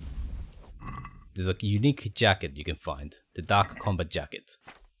 There's a unique jacket you can find. The Dark Combat Jacket.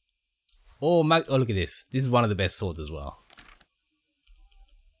 Oh, oh, look at this. This is one of the best swords as well.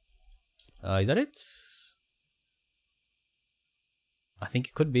 Is that it? I think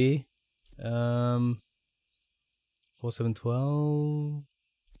it could be. 4712.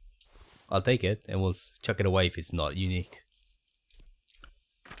 I'll take it and we'll chuck it away if it's not unique.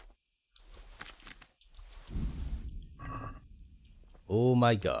 Oh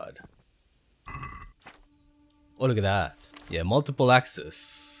my god. Oh, look at that. Yeah, multiple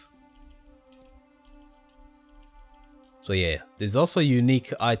axes. So yeah, there's also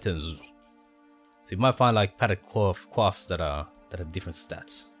unique items. So you might find like padded quaffs that have different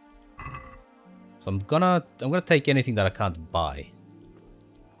stats. So I'm gonna take anything that I can't buy.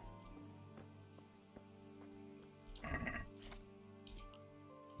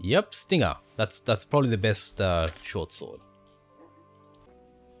 Yep, Stinger. That's probably the best short sword.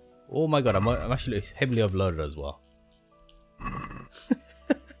 Oh my god, I'm actually heavily overloaded as well.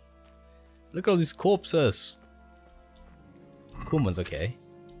 Look at all these corpses. Kuman's okay.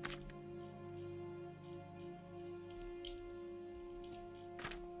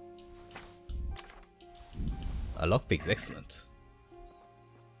 A lockpick's excellent.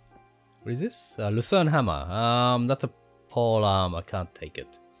 What is this? Lucerne hammer. That's a pole arm. I can't take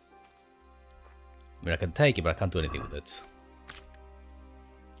it. I mean, I can take it, but I can't do anything with it.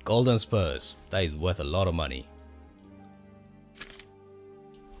 Golden spurs. That is worth a lot of money.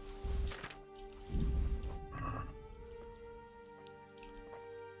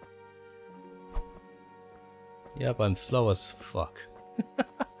 Yep, I'm slow as fuck.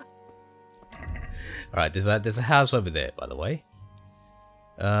 Alright, there's a house over there, by the way.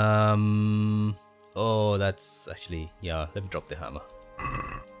 Oh, that's actually, yeah, let me drop the hammer.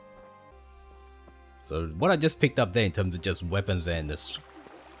 So what I just picked up there in terms of just weapons and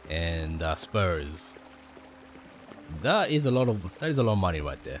spurs, that is a lot of money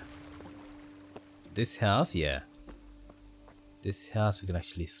right there. This house, yeah. This house we can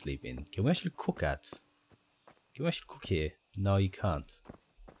actually sleep in. Can we actually cook at? Can we actually cook here? No, you can't.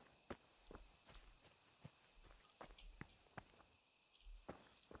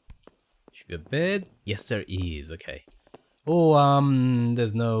 Should be a bed. Yes, there is. Okay. Oh,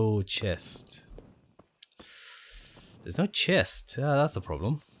 there's no chest. There's no chest. That's a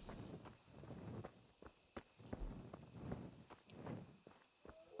problem.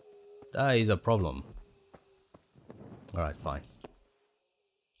 That is a problem. Alright, fine.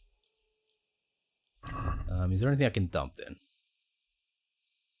 Is there anything I can dump then?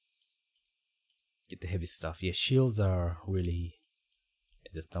 Get the heavy stuff. Yeah, shields are really...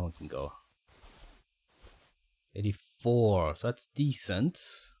 Yeah, just that one can go. 84, so that's decent.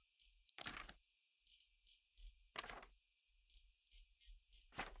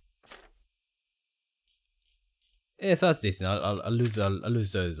 Yeah, so that's decent. I'll lose those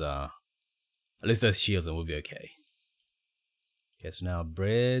shields and we'll be okay. Okay, so now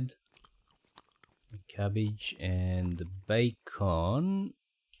bread, cabbage, and the bacon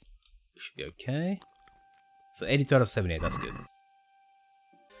should be okay. So 82 out of 78, that's good.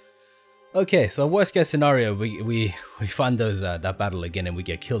 Okay, so worst case scenario, we find those that battle again and we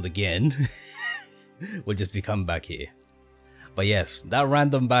get killed again. We'll just be coming back here. But yes, that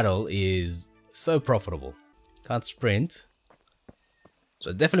random battle is so profitable. Can't sprint,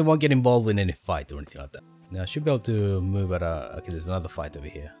 so I definitely won't get involved in any fight or anything like that. Now I should be able to move at a... Okay, there's another fight over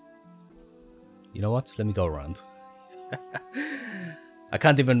here. You know what? Let me go around. I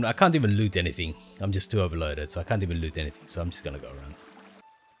can't even loot anything. I'm just too overloaded, so I can't even loot anything. So I'm just gonna go around.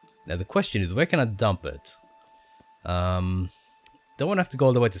 Now the question is, where can I dump it? Don't want to have to go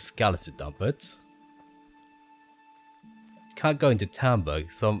all the way to Skalitz to dump it. Can't go into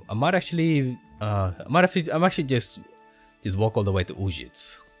Tamburg, so I might actually... I'm actually just walk all the way to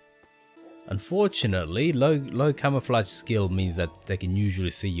Ulrich. Unfortunately, low camouflage skill means that they can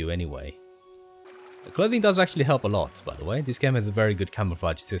usually see you anyway. The clothing does actually help a lot, by the way. This game has a very good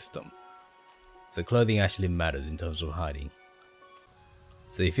camouflage system. So clothing actually matters in terms of hiding.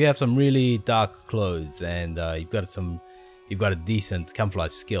 So if you have some really dark clothes and you've got a decent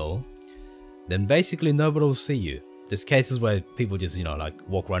camouflage skill, then basically nobody will see you. There's cases where people just, you know, like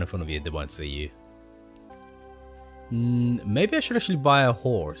walk right in front of you, they won't see you. Maybe I should actually buy a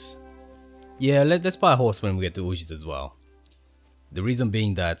horse. Yeah, let's buy a horse when we get to Ulrich as well. The reason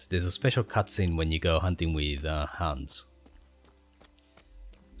being that there's a special cutscene when you go hunting with hounds.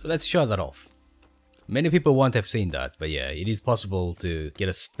 So let's show that off. Many people won't have seen that, but yeah, it is possible to get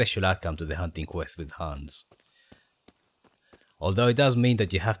a special outcome to the hunting quest with hounds. Although it does mean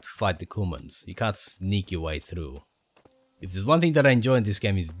that you have to fight the Kumans. You can't sneak your way through. If there's one thing that I enjoy in this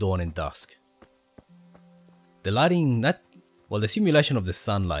game is dawn and dusk. The lighting, Well, the simulation of the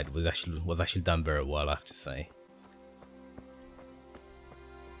sunlight was actually done very well, I have to say.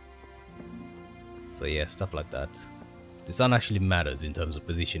 So yeah, stuff like that. The sun actually matters in terms of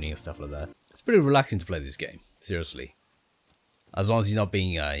positioning and stuff like that. It's pretty relaxing to play this game, seriously. As long as you're not being,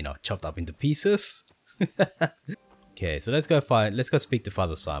 you know, chopped up into pieces. Okay, so let's go speak to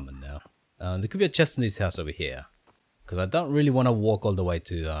Father Simon now. There could be a chest in this house over here. Because I don't really want to walk all the way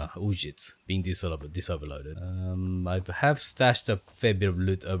to Ulrich, being this overloaded. I have stashed a fair bit of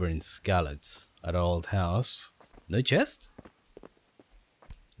loot over in Skalitz, at our old house. No chest?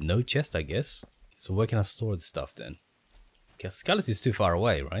 No chest, I guess. So where can I store the stuff then? Okay, Skalitz is too far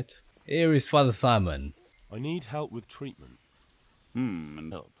away, right? Here is Father Simon. I need help with treatment.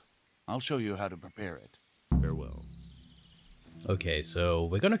 And help. I'll show you how to prepare it. Farewell. Okay, so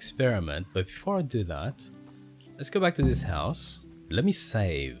we're gonna experiment, but before I do that, let's go back to this house. Let me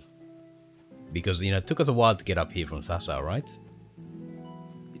save. Because, you know, it took us a while to get up here from Sasa, right?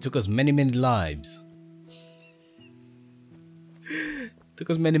 It took us many lives. It took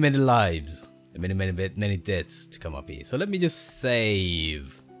us many lives. And many deaths to come up here. So let me just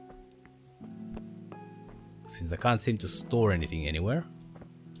save. Since I can't seem to store anything anywhere,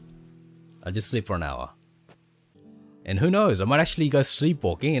 I'll just sleep for an hour. And who knows, I might actually go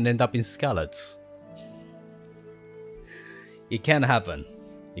sleepwalking and end up in Skalitz. It can happen.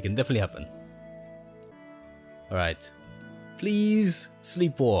 It can definitely happen. Alright. Please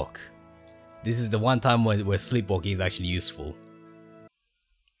sleepwalk. This is the one time where sleepwalking is actually useful.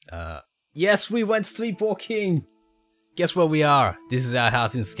 Yes, we went sleepwalking! Guess where we are? This is our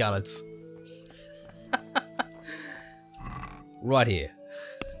house in Skalitz. Right here.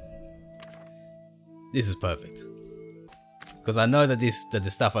 This is perfect. Because I know that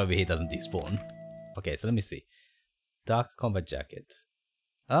the stuff over here doesn't despawn. Okay, so let me see. Dark combat jacket.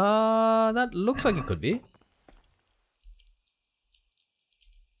 That looks like it could be.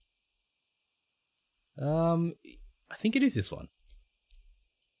 I think it is this one.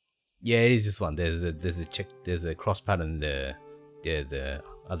 Yeah, it is this one. There's a cross pattern there. The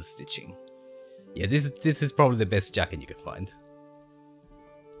other stitching. Yeah, this is probably the best jacket you can find.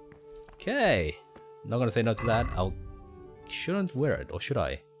 Okay, not gonna say no to that. I shouldn't wear it, or should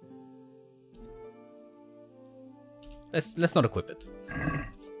I? Let's not equip it.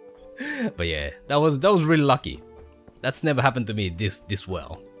 But yeah, that was really lucky. That's never happened to me this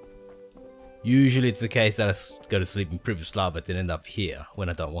well. Usually it's the case that I go to sleep in Pribyslavitz and end up here when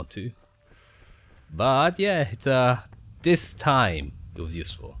I don't want to. But yeah, it's this time it was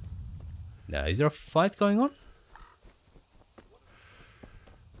useful. Now, is there a fight going on?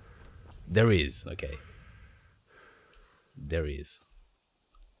 There is, okay. There is.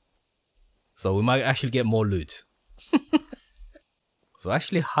 So we might actually get more loot. So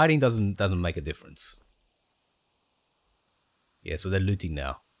actually hiding doesn't make a difference. Yeah, so they're looting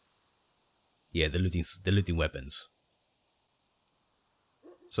now. Yeah, they're looting weapons.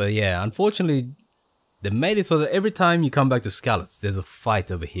 So yeah, unfortunately, they made it so that every time you come back to Skalitz, there's a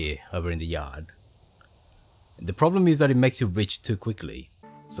fight over here, over in the yard. And the problem is that it makes you rich too quickly.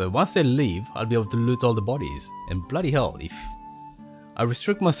 So once they leave, I'll be able to loot all the bodies. And bloody hell, if I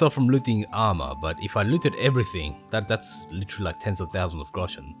restrict myself from looting armor, but if I looted everything, that's literally like tens of thousands of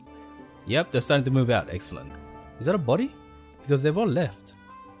groschen. Yep, they're starting to move out. Excellent. Is that a body? Because they've all left.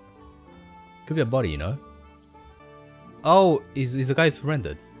 Could be a body, you know. Oh, is the guy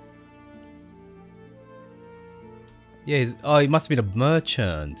surrendered? Yeah, he must be the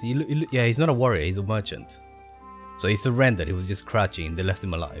merchant. Yeah, he's not a warrior, he's a merchant. So he surrendered, he was just crouching, they left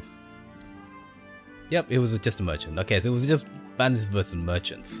him alive. Yep, it was just a merchant. Okay, so it was just bandits versus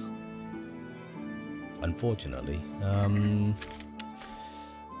merchants. Unfortunately.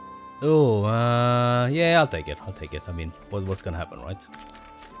 Yeah, I'll take it. I mean, what's gonna happen, right?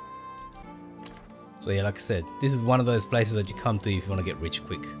 So yeah, like I said, this is one of those places that you come to if you want to get rich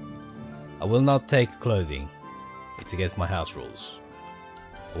quick. I will not take clothing. It's against my house rules.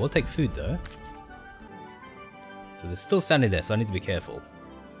 I will take food though. So they're still standing there, so I need to be careful.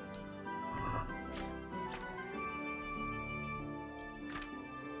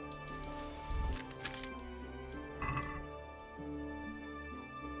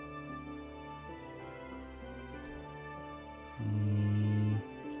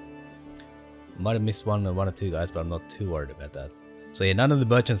 Might have missed one or two guys, but I'm not too worried about that. So yeah, none of the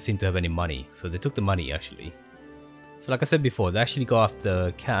merchants seem to have any money, so they took the money actually. So like I said before, they actually go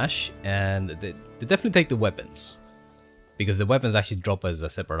after cash, and they definitely take the weapons. Because the weapons actually drop as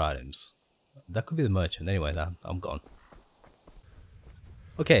separate items. That could be the merchant. Anyway, I'm gone.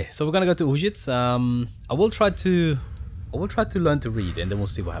 Okay, so we're gonna go to Ulrich. I will try to learn to read, and then we'll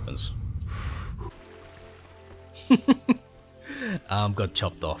see what happens. arm got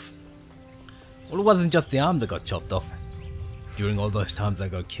chopped off. Well, it wasn't just the arm that got chopped off. During all those times I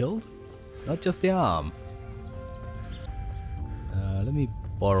got killed. Not just the arm. Let me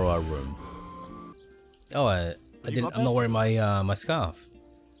borrow our room. Oh, I'm not wearing my my scarf.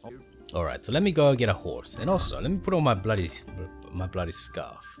 Alright, so let me go get a horse. And also, let me put on my bloody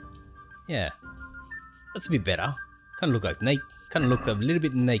scarf. Yeah. That's a bit better. Kinda look like kinda looked a little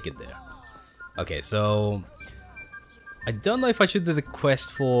bit naked there. Okay, so I don't know if I should do the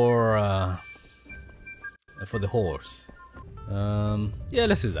quest for the horse. Yeah,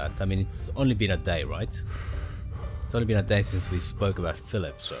 let's do that. I mean, it's only been a day, right? It's only been a day since we spoke about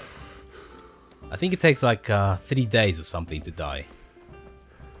Philip, so I think it takes like 3 days or something to die.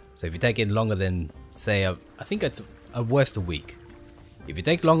 So if you take it longer than, say, I think it's at worst a week. If you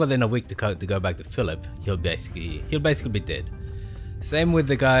take longer than a week to go back to Philip, he'll basically be dead. Same with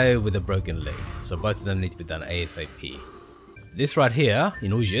the guy with the broken leg. So both of them need to be done ASAP. This right here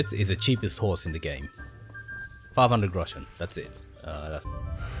in Ulrich is the cheapest horse in the game. 500 groschen. That's it.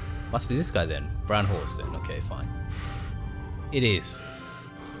 Must be this guy then. Brown horse then. Okay, fine. It is.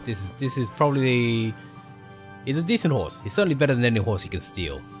 This is probably. He's a decent horse. He's certainly better than any horse you can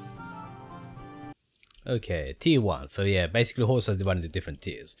steal. Okay, tier 1. So yeah, basically horses are divided into different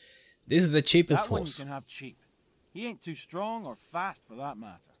tiers. This is the cheapest that one horse. you can have cheap. He ain't too strong or fast for that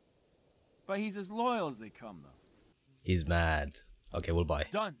matter. But he's as loyal as they come though. He's mad. Okay, we'll buy.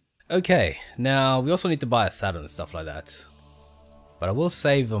 Done. Okay, now we also need to buy a saddle and stuff like that. But I will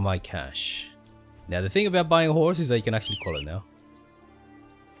save on my cash. Now the thing about buying a horse is that you can actually call it now.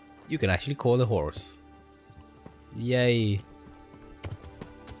 You can actually call the horse. Yay.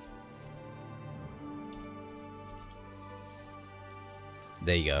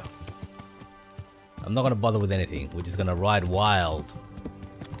 There you go. I'm not gonna bother with anything. We're just gonna ride wild.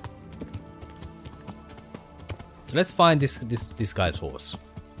 So let's find this guy's horse.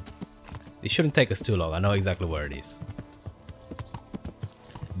 This shouldn't take us too long. I know exactly where it is.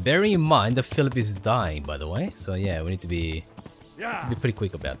 Bearing in mind that Philip is dying, by the way. So yeah, we need to be pretty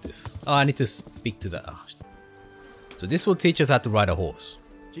quick about this. Oh, I need to speak to that. Oh. So this will teach us how to ride a horse.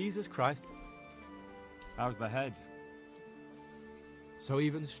 Jesus Christ. How's the head? So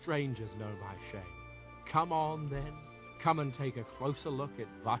even strangers know my shame. Come on then. Come and take a closer look at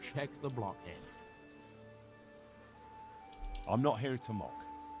Vashek the Blockhead. I'm not here to mock.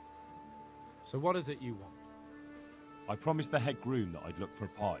 So what is it you want? I promised the head groom that I'd look for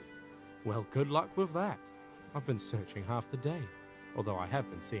pie. Well, good luck with that. I've been searching half the day. Although I have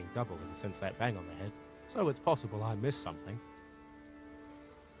been seeing double ever since that bang on the head. So it's possible I missed something.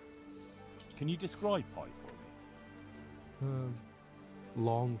 Can you describe pie for me?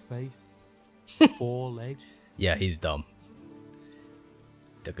 Long face. 4 legs. Yeah, he's dumb.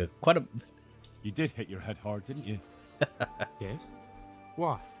 Took quite a... You did hit your head hard, didn't you? Yes?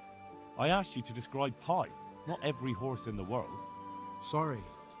 Why? I asked you to describe pie. Not every horse in the world. Sorry,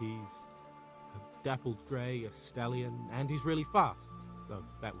 he's a dappled grey, a stallion, and he's really fast. Though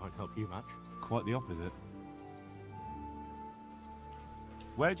that won't help you much. Quite the opposite.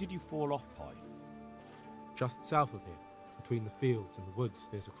 Where did you fall off, Pie? Just south of here. Between the fields and the woods,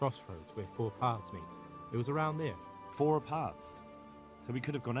 there's a crossroads where 4 paths meet. It was around there. 4 paths? So we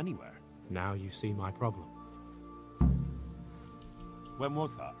could have gone anywhere. Now you see my problem. When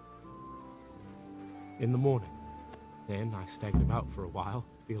was that? In the morning. Then I staggered about for a while,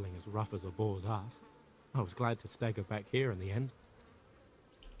 feeling as rough as a boar's ass. I was glad to stagger back here in the end.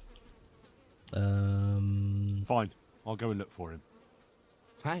 Fine. I'll go and look for him.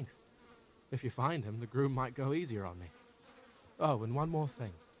 Thanks. If you find him, the groom might go easier on me. Oh, and one more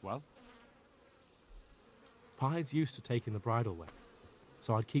thing. Well? Pie's used to taking the bridle wax,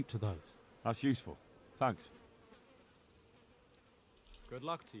 so I'd keep to those. That's useful. Thanks. Good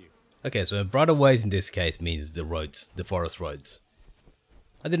luck to you. Okay, so bridle ways in this case means the roads, the forest roads.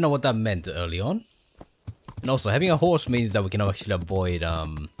 I didn't know what that meant early on. And also, having a horse means that we can actually avoid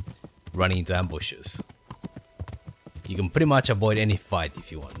running into ambushes. You can pretty much avoid any fight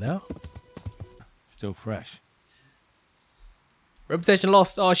if you want now. Still fresh. Reputation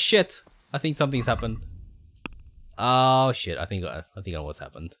lost. Oh shit! I think something's happened. Oh shit! I think I know what's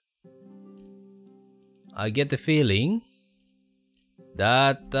happened. I get the feeling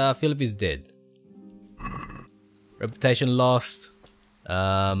that Philip is dead. Reputation lost.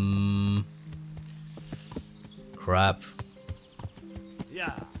 Crap.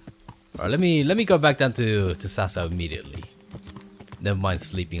 Yeah. Alright, let me go back down to Sasa immediately. Never mind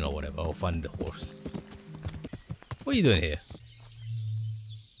sleeping or whatever. I'll find the horse. What are you doing here?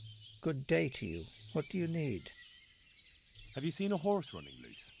 Good day to you. What do you need? Have you seen a horse running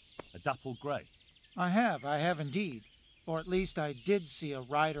loose? A dappled grey? I have indeed. Or at least I did see a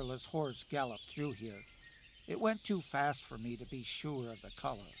riderless horse gallop through here. It went too fast for me to be sure of the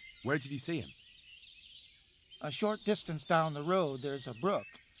color. Where did you see him? A short distance down the road, there's a brook.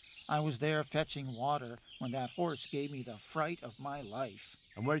 I was there fetching water when that horse gave me the fright of my life.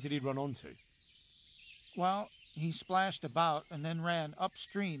 And where did he run onto? Well, he splashed about and then ran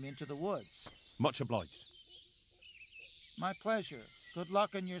upstream into the woods. Much obliged. My pleasure. Good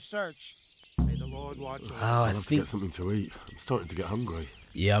luck in your search. May the Lord watch over. I'll have to get something to eat. I'm starting to get hungry.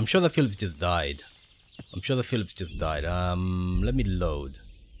 Yeah, I'm sure the Phillips just died. Let me load.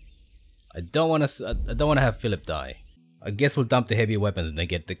 I don't want to have Philip die. I guess we'll dump the heavy weapons and then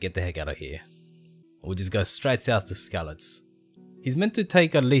get the heck out of here. We'll just go straight south to Skalitz. He's meant to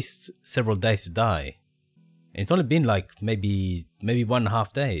take at least several days to die. And it's only been like maybe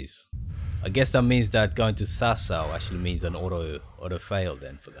 1.5 days. I guess that means that going to Sasau actually means an auto fail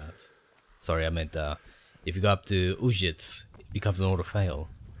then for that. Sorry, I meant if you go up to Ujits, it becomes an auto fail.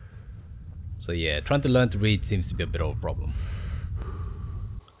 So yeah, trying to learn to read seems to be a bit of a problem.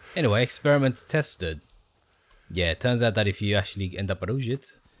 Anyway, experiment tested. Yeah, it turns out that if you actually end up at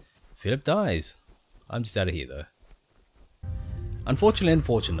Ujit, Philip dies. I'm just out of here though.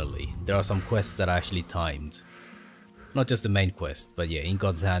 Unfortunately, there are some quests that are actually timed. Not just the main quest, but yeah, In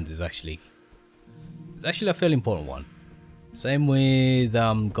God's Hands is actually a fairly important one. Same with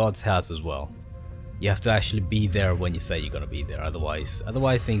God's House as well. You have to actually be there when you say you're gonna be there, otherwise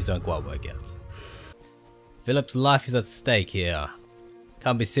things don't quite work out. Philip's life is at stake here.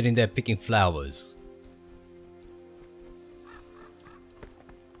 Can't be sitting there picking flowers.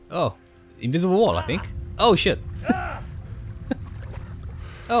 Oh, invisible wall, I think. Oh shit.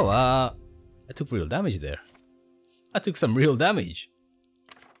 Oh, I took real damage there. I took some real damage.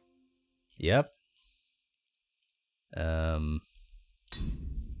 Yep.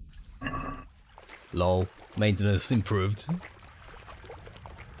 Lol. Maintenance improved.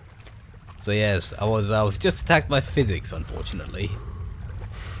 So yes, I was just attacked by physics, unfortunately.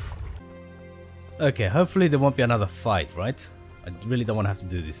 Okay, hopefully there won't be another fight, right? I really don't want to have to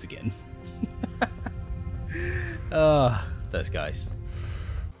do this again. Those guys.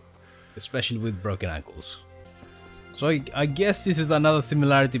 Especially with broken ankles. So I guess this is another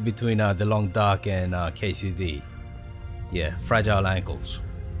similarity between The Long Dark and KCD. Yeah, fragile ankles.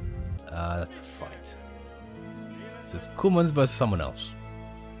 That's a fight. So it's Kumans versus someone else.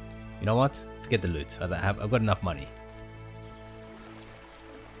 You know what? Forget the loot. I've got enough money.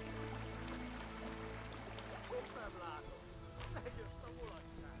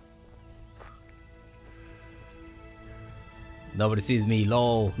 Nobody sees me,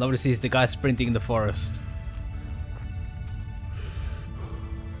 lol. Nobody sees the guy sprinting in the forest.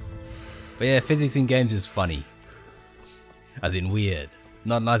 But yeah, physics in games is funny. As in weird.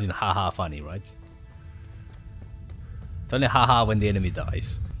 Not as in haha funny, right? It's only haha when the enemy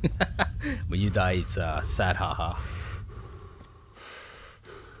dies. When you die, it's sad haha.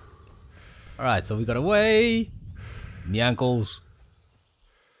 Alright, so we got away. Me ankles.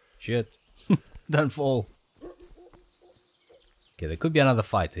 Shit. Don't fall. Okay, there could be another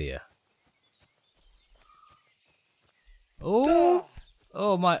fight here. Oh,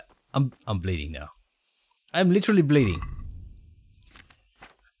 oh my! I'm bleeding now. I'm literally bleeding.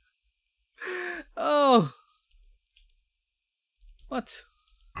 Oh, what?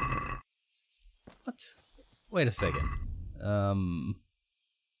 What? Wait a second.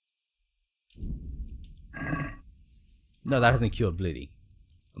 No, that hasn't cured bleeding.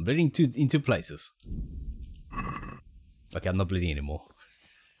 I'm bleeding in two places. Okay, I'm not bleeding anymore.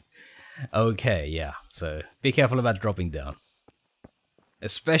 Okay, yeah, so be careful about dropping down.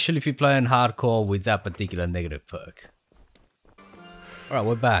 Especially if you play on hardcore with that particular negative perk. Alright,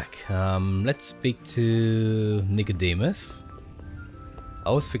 we're back. Let's speak to Nicodemus. I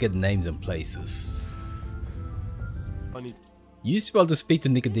always forget names and places. You used to be able to speak to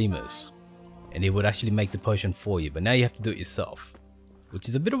Nicodemus, and he would actually make the potion for you, but now you have to do it yourself. Which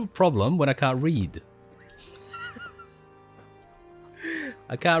is a bit of a problem when I can't read.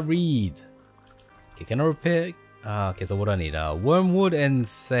 I can't read. Okay, can I repair? Okay, so what do I need? Wormwood and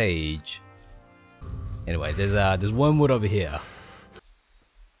sage. Anyway, there's wormwood over here.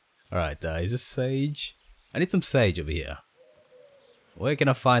 Alright, is this sage? I need some sage over here. Where can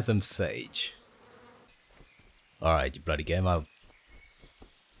I find some sage? Alright, you bloody game.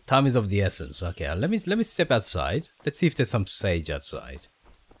 Time is of the essence. Okay, let me step outside. Let's see if there's some sage outside.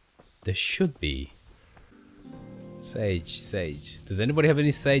 There should be. Sage, sage. Does anybody have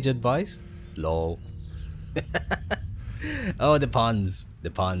any sage advice? Lol. Oh, the puns. The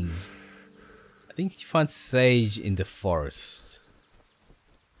puns. I think you find sage in the forest.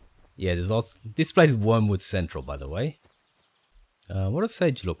 Yeah, there's lots. This place is Wormwood Central, by the way. What does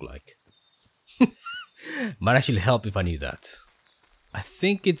sage look like? Might actually help if I knew that. I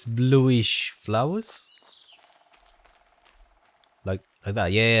think it's bluish flowers. Like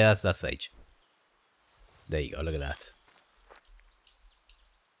that. Yeah, that's sage. There you go, look at that.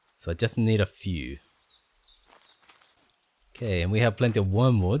 So I just need a few. Okay, and we have plenty of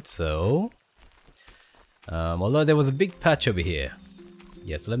wormwood, so... although there was a big patch over here.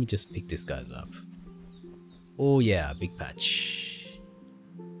 Yeah, so let me just pick these guys up. Oh yeah, big patch.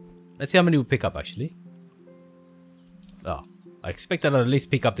 Let's see how many we pick up actually. Oh, I expected I'd at least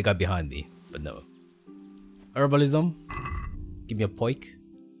pick up the guy behind me, but no. Herbalism. Give me a poik.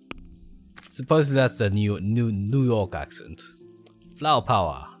 Supposedly that's the New York accent. Flower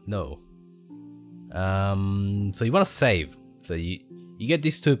power. No. So you want to save. So you get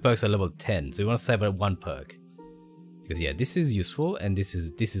these 2 perks at level 10. So you want to save at 1 perk. Because yeah, this is useful and this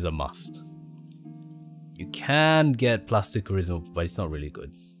is a must. You can get plastic charisma, but it's not really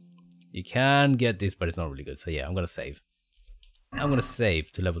good. You can get this, but it's not really good. So yeah, I'm gonna save. I'm gonna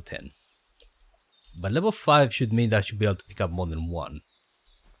save to level 10. But level 5 should mean that I should be able to pick up more than 1.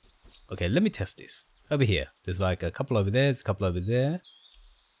 Okay, let me test this. Over here, there's like a couple over there, there's a couple over there.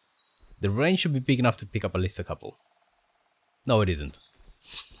 The range should be big enough to pick up at least a couple. No, it isn't.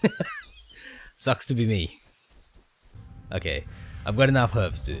 Sucks to be me. Okay, I've got enough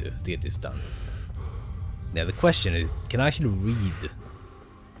herbs to get this done. Now the question is, can I actually read?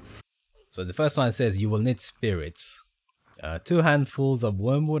 So the first line says you will need spirits. 2 handfuls of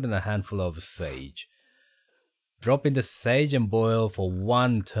wormwood and a handful of sage. Drop in the sage and boil for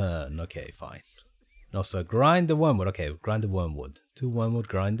 1 turn. Okay, fine. And also grind the wormwood. Okay, grind the wormwood. 2 wormwood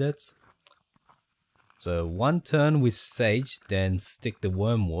grinded. So 1 turn with sage, then stick the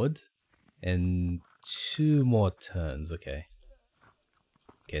wormwood. And 2 more turns. Okay.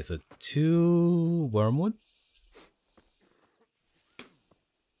 Okay, so 2 wormwood.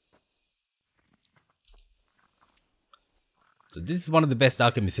 So this is one of the best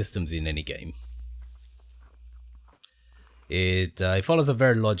alchemy systems in any game. It follows a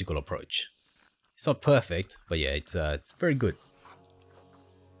very logical approach. It's not perfect, but yeah, it's very good.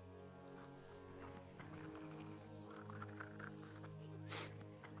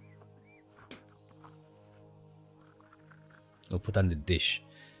 I'll put on the dish.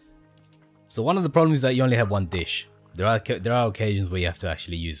 So one of the problems is that you only have 1 dish. There are occasions where you have to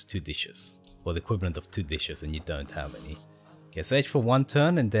actually use 2 dishes, or the equivalent of 2 dishes, and you don't have any. Okay, sage for 1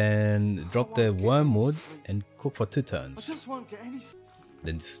 turn, and then drop the wormwood and cook for 2 turns. I just won't get any...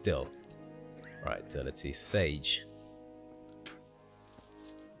 Then still. Right, let's see, sage.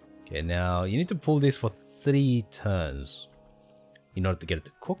 Okay, now you need to pull this for 3 turns in order to get it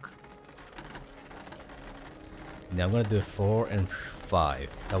to cook. Now I'm gonna do 4 and 5.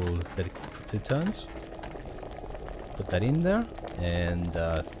 I will let it cook for 2 turns. Put that in there and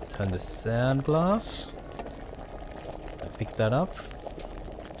turn the sand glass. I pick that up.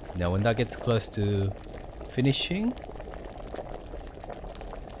 Now when that gets close to finishing,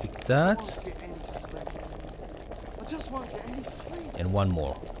 stick that. I just won't get any sleep. And 1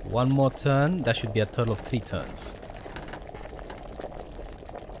 more. 1 more turn. That should be a total of 3 turns.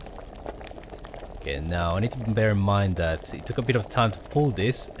 Okay, now I need to bear in mind that it took a bit of time to pull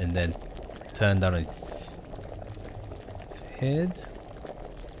this and then turn down its head.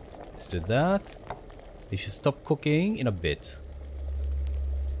 Let's do that. You should stop cooking in a bit.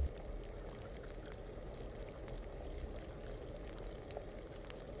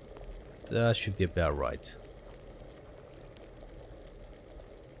 That should be about right.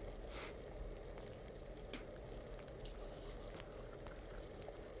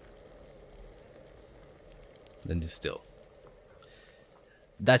 Then distill.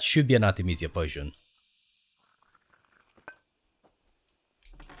 That should be an Artemisia potion.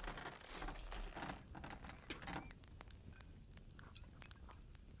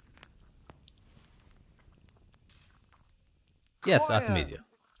 Yes, Artemisia.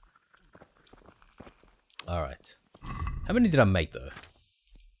 Alright. How many did I make though?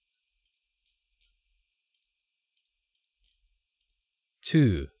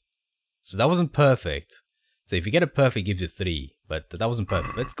 2. So that wasn't perfect. So if you get it perfect, it gives you 3. But that wasn't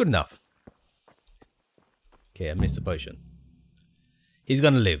perfect. But it's good enough. Okay, I missed the potion. He's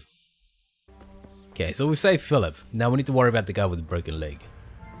gonna live. Okay, so we saved Philip. Now we need to worry about the guy with the broken leg.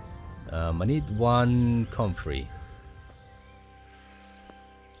 I need 1 comfrey.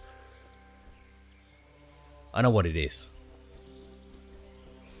 I know what it is.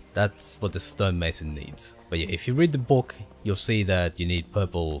 That's what the stonemason needs. But yeah, if you read the book, you'll see that you need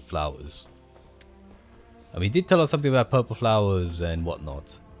purple flowers. I mean, he did tell us something about purple flowers and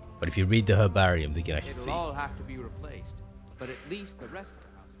whatnot. But if you read the herbarium, you can actually see. It'll all have to be replaced. but at least the rest of the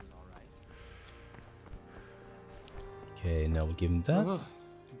house is all right. Okay, now we'll give him that. Oh,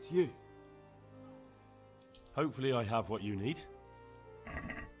 it's you. Hopefully I have what you need.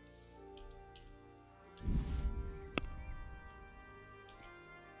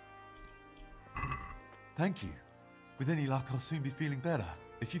 Thank you. With any luck, I'll soon be feeling better.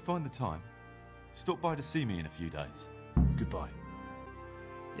 If you find the time, stop by to see me in a few days. Goodbye.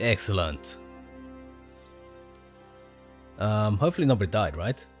 Excellent. Hopefully nobody died,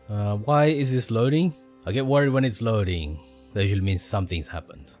 right? Why is this loading? I get worried when it's loading. That usually means something's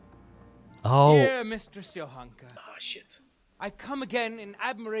happened. Oh. Dear Mistress Johanka. Ah, shit. I come again in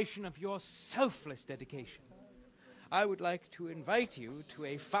admiration of your selfless dedication. I would like to invite you to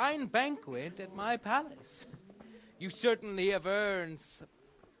a fine banquet at my palace. You certainly have earned some...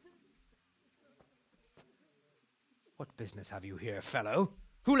 What business have you here, fellow?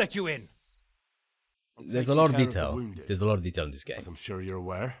 Who let you in? There's a lot of detail. There's a lot of detail in this game. As I'm sure you're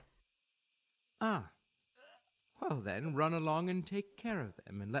aware. Ah. Well then, run along and take care of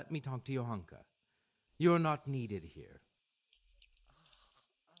them, and let me talk to Johanka. You're not needed here.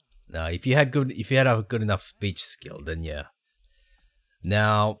 Now, if you had a good enough speech skill, then yeah.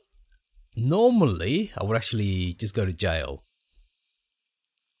 Now, normally I would actually just go to jail,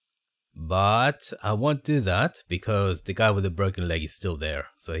 but I won't do that because the guy with the broken leg is still there,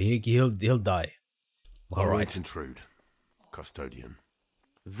 so he'll die. All right. I won't intrude, custodian.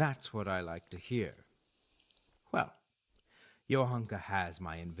 That's what I like to hear. Well, Johanka has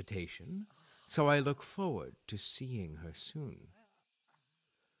my invitation, so I look forward to seeing her soon.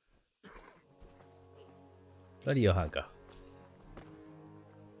 Bloody Johanka.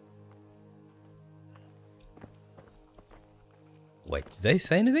 Wait, did they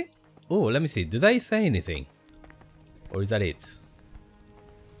say anything? Oh, let me see. Do they say anything? Or is that it?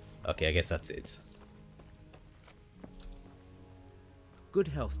 Okay, I guess that's it. Good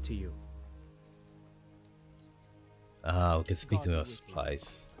health to you. Ah, we can speak to our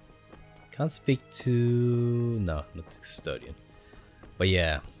supplies. Can't speak to... No, not the custodian. But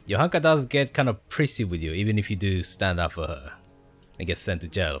yeah, Johanka does get kind of prissy with you, even if you do stand up for her. And get sent to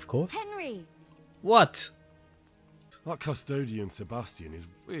jail, of course. Henry! What? That custodian Sebastian is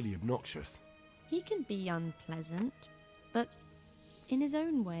really obnoxious. He can be unpleasant, but in his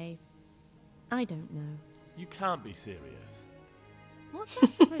own way. I don't know. You can't be serious. What's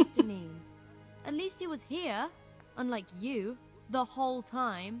that supposed to mean? At least he was here, unlike you, the whole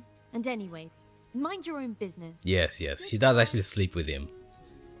time. And anyway, mind your own business. Yes, yes. She does actually sleep with him.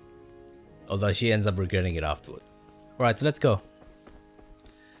 Although she ends up regretting it afterward. Alright, so let's go.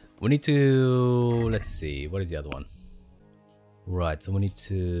 We need to... Let's see. What is the other one? Right, so we need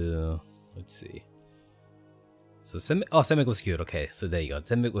to... Let's see. So Semek was cured. Okay, so there you go.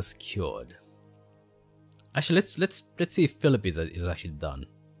 Semek was cured. Actually, let's see if Philip is actually done.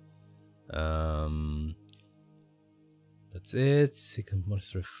 That's it. Second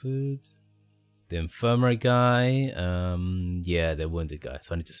monastery food. The infirmary guy. Yeah, the wounded guy.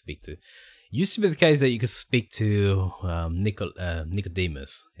 So I need to speak to. Used to be the case that you could speak to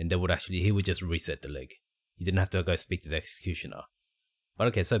Nicodemus, and he would just reset the leg. You didn't have to go speak to the executioner. But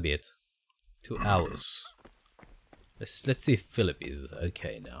okay, so be it. 2 hours. Let's see if Philip is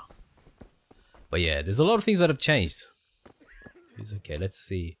okay now. But yeah, there's a lot of things that have changed. He's okay. Let's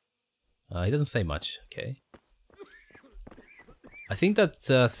see. He doesn't say much. Okay. I think that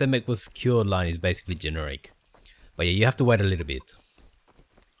Semek was cured line is basically generic. But yeah, you have to wait a little bit.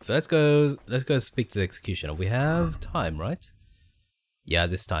 So let's go speak to the executioner. We have time, right? Yeah,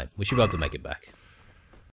 this time. We should be able to make it back.